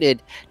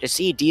excited to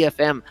see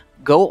DFM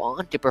go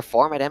on to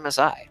perform at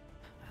MSI.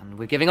 And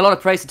we're giving a lot of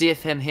praise to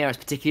DFM here,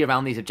 particularly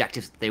around these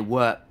objectives. They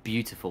were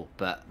beautiful.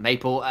 But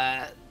Maple,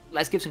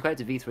 let's give some credit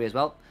to V3 as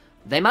well.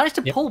 They managed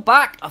to pull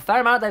back a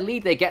fair amount of their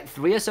lead. They get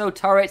 3 or so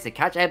turrets. They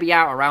catch Ebby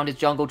out around his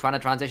jungle, trying to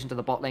transition to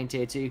the bot lane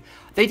tier 2.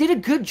 They did a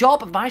good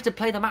job of managing to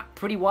play the map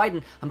pretty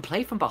wide and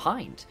play from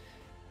behind.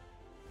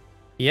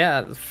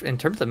 Yeah, in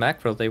terms of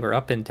macro, they were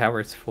up in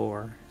towers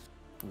for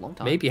a long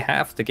time. Maybe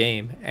half the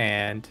game,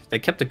 and they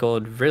kept the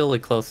gold really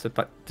close,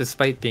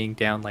 despite being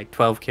down like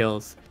 12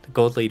 kills. The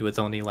gold lead was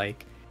only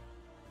like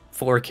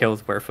 4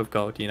 kills worth of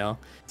gold, you know?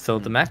 So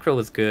the macro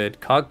was good.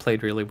 Cog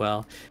played really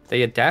well.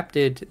 They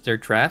adapted their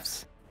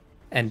drafts.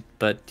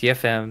 But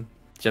DFM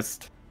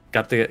just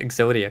got the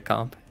Exodia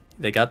comp.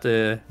 They got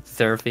the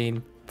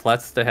Seraphine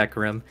plus the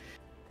Hecarim.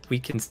 We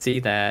can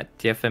see that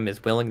DFM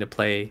is willing to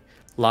play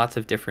lots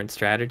of different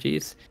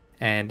strategies,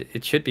 and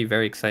it should be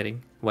very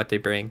exciting what they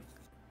bring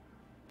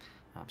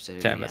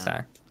Absolutely, to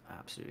MSI.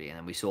 Absolutely, and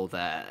then we saw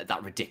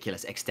that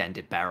ridiculous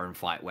extended Baron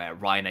fight where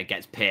Rhino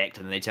gets picked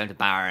and then they turn to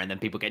Baron and then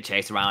people get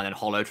chased around and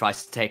Hollow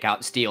tries to take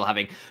out Steel,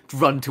 having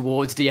run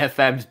towards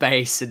DFM's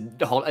base,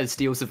 and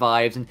Steel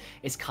survives, and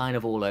it's kind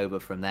of all over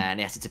from there. And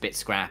yes, it's a bit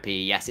scrappy.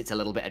 Yes, it's a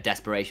little bit of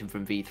desperation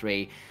from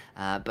V3,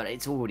 but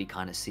it's already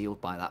kind of sealed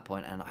by that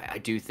point. And I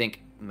do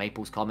think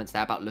Maple's comments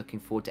there about looking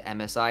forward to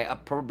MSI are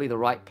probably the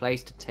right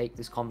place to take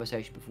this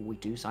conversation before we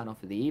do sign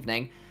off for the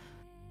evening.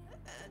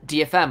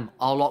 DFM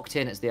are locked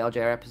in as the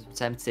LJL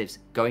representatives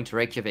going to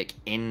Reykjavik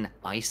in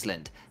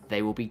Iceland.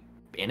 They will be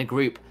in a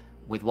group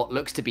with what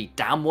looks to be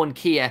Damwon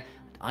Kia,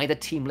 either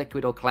Team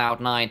Liquid or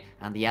Cloud9,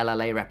 and the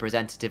LLA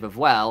representative as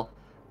well.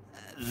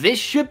 This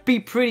should be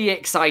pretty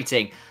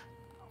exciting.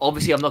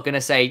 Obviously, I'm not going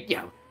to say,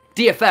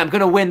 DFM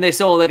going to win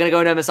this all. They're going to go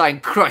into MSI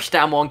and crush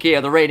Damwon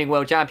Kia, the reigning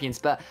world champions.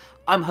 But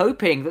I'm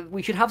hoping that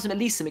we should have at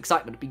least some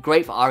excitement. It'd be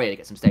great for Aria to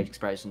get some stage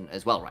expression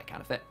as well, right,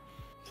 Counterfeit?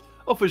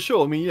 Oh, for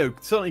sure. I mean,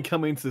 certainly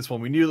coming into this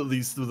one, we knew that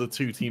these were the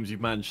two teams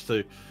you've managed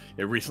to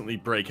recently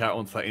break out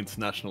onto that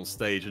international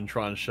stage and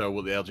try and show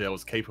what the LJL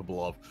was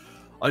capable of.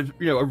 I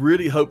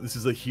really hope this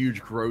is a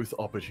huge growth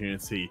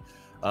opportunity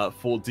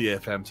for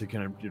DFM to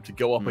kind of to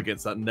go up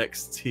against that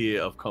next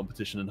tier of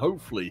competition and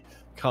hopefully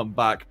come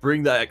back,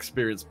 bring that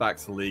experience back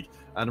to the league,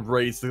 and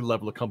raise the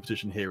level of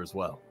competition here as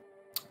well.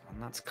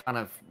 And that's kind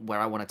of where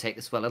I want to take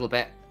this for a little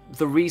bit.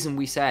 The reason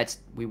we said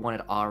we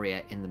wanted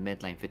Aria in the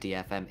mid lane for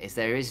DFM is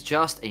there is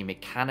just a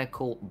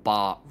mechanical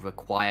bar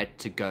required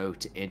to go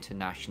to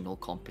international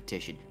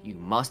competition. You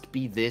must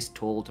be this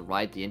tall to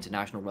ride the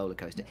international roller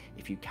coaster.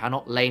 If you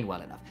cannot lane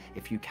well enough,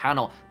 if you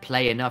cannot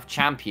play enough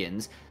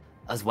champions,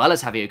 as well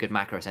as having a good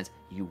macro sense,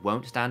 you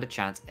won't stand a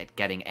chance at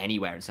getting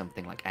anywhere in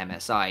something like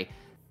MSI.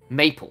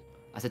 Maple,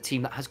 as a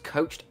team that has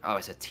coached,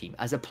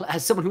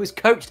 as someone who has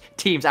coached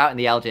teams out in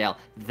the LJL,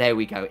 there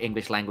we go,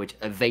 English language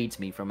evades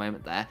me for a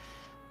moment there.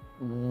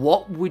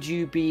 What would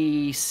you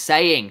be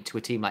saying to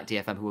a team like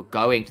DFM who are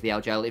going to the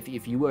LJL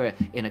if you were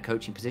in a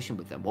coaching position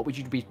with them? What would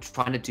you be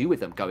trying to do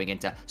with them going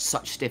into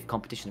such stiff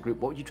competition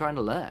group? What would you trying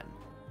to learn?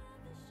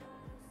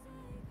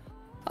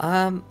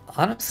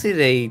 Honestly,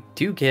 they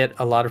do get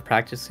a lot of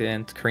practice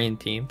against Korean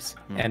teams,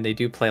 and they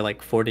do play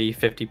like 40,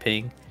 50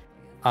 ping.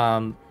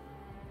 I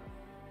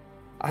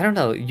don't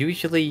know,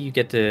 usually you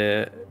get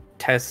to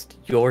test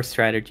your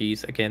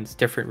strategies against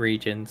different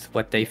regions,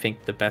 what they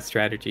think the best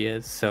strategy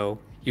is. So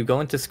you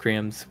go into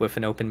scrims with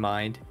an open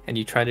mind, and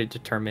you try to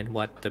determine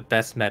what the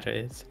best meta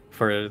is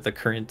for the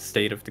current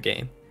state of the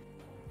game.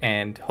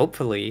 And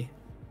hopefully,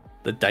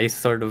 the dice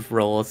sort of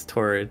rolls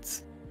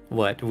towards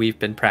what we've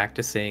been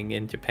practicing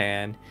in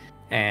Japan,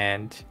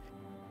 and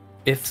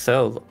if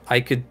so,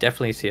 I could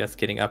definitely see us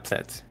getting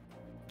upsets.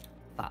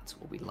 That's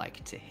what we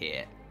like to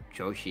hear.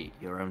 Joshi,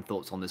 your own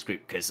thoughts on this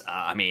group? Because,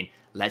 I mean,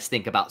 let's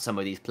think about some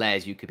of these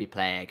players you could be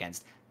playing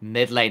against.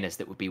 Mid laners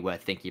that would be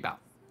worth thinking about.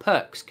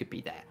 Perks could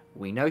be there.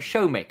 We know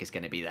Showmaker's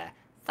going to be there.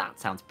 That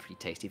sounds pretty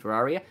tasty for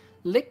Aria.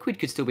 Liquid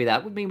could still be there.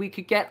 Would mean we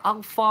could get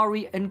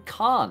Alfari and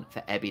Khan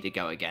for Ebby to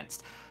go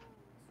against.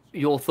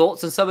 Your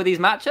thoughts on some of these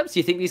matchups? Do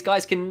you think these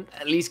guys can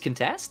at least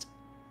contest?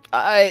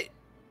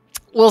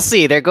 We'll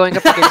see. They're going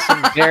up against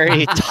some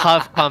very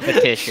tough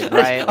competition,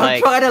 right?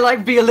 I'm trying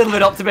to be a little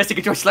bit optimistic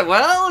and just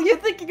well, you're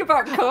thinking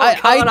about Khan,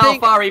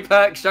 Alfari,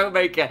 Perk,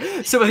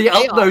 Showmaker, some of the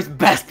utmost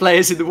best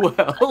players in the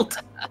world.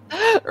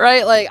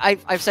 Right? Like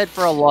I've said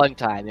for a long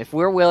time, if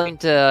we're willing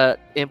to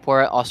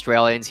import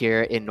Australians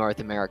here in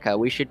North America,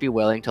 we should be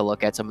willing to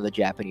look at some of the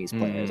Japanese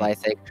players. I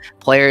think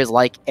players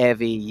like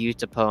Evi,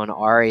 Utapone,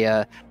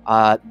 Aria,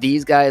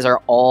 these guys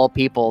are all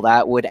people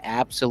that would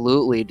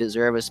absolutely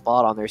deserve a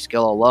spot on their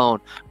skill alone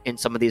in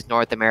some of these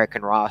North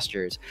American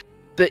rosters.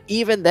 But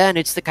even then,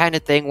 it's the kind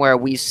of thing where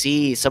we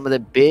see some of the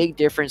big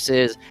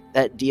differences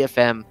that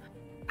DFM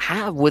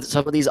have with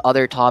some of these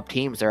other top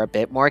teams. They're a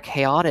bit more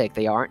chaotic.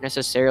 They aren't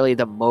necessarily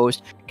the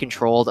most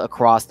controlled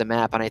across the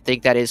map. And I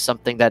think that is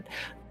something that,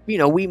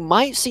 we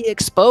might see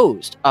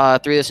exposed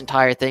through this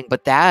entire thing.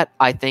 But that,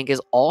 I think,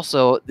 is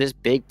also this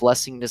big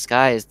blessing in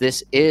disguise.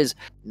 This is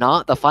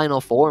not the final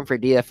form for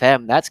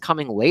DFM. That's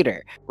coming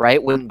later,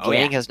 right? When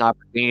Gang has an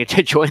opportunity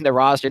to join the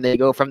roster, they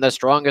go from the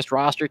strongest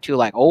roster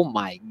to oh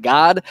my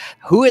god,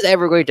 who is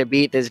ever going to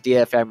beat this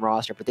DFM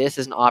roster? But this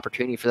is an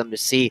opportunity for them to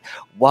see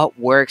what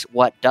works,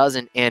 what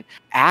doesn't, and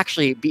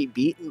actually be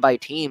beaten by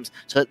teams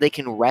so that they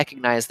can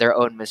recognize their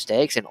own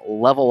mistakes and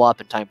level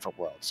up in time for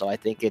Worlds. So I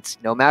think it's,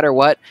 no matter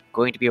what,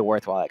 going to be a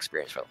worthwhile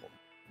experience for the whole.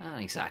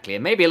 Exactly,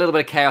 and maybe a little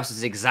bit of chaos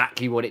is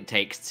exactly what it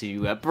takes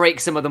to break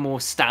some of the more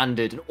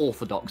standard and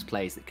orthodox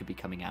plays that could be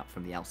coming out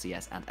from the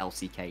LCS and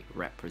LCK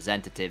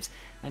representatives.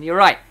 And you're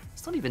right,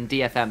 it's not even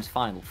DFM's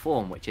final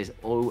form, which is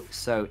oh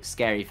so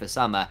scary for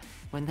summer,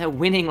 when they're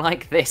winning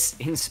like this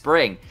in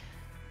spring.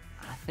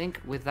 I think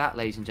with that,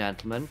 ladies and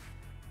gentlemen,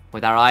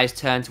 with our eyes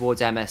turned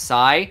towards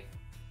MSI,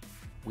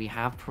 we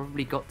have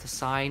probably got to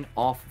sign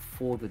off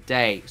for the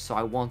day. So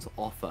I want to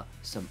offer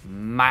some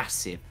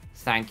massive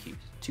thank yous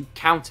to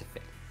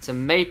Counterfeit, to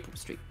Maple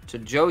Street, to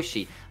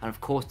Joshi, and of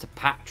course to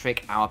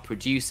Patrick, our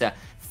producer.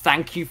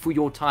 Thank you for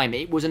your time.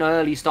 It was an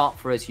early start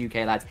for us UK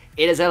lads.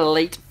 It is a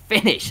late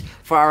finish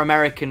for our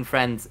American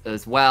friends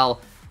as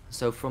well.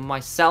 So from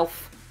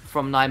myself,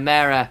 from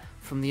Nymera,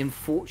 from the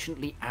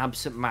unfortunately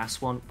absent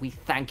Mass1, we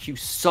thank you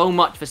so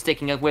much for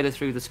sticking with us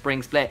through the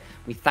spring split.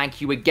 We thank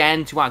you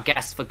again to our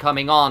guests for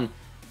coming on.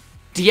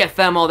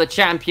 DFM are the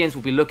champions.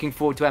 We'll be looking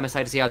forward to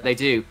MSI to see how they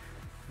do.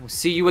 We'll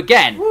see you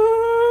again.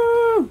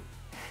 Woo!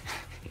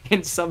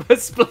 In Summer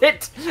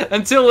Split.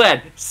 Until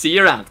then, see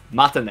you around.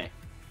 Matane.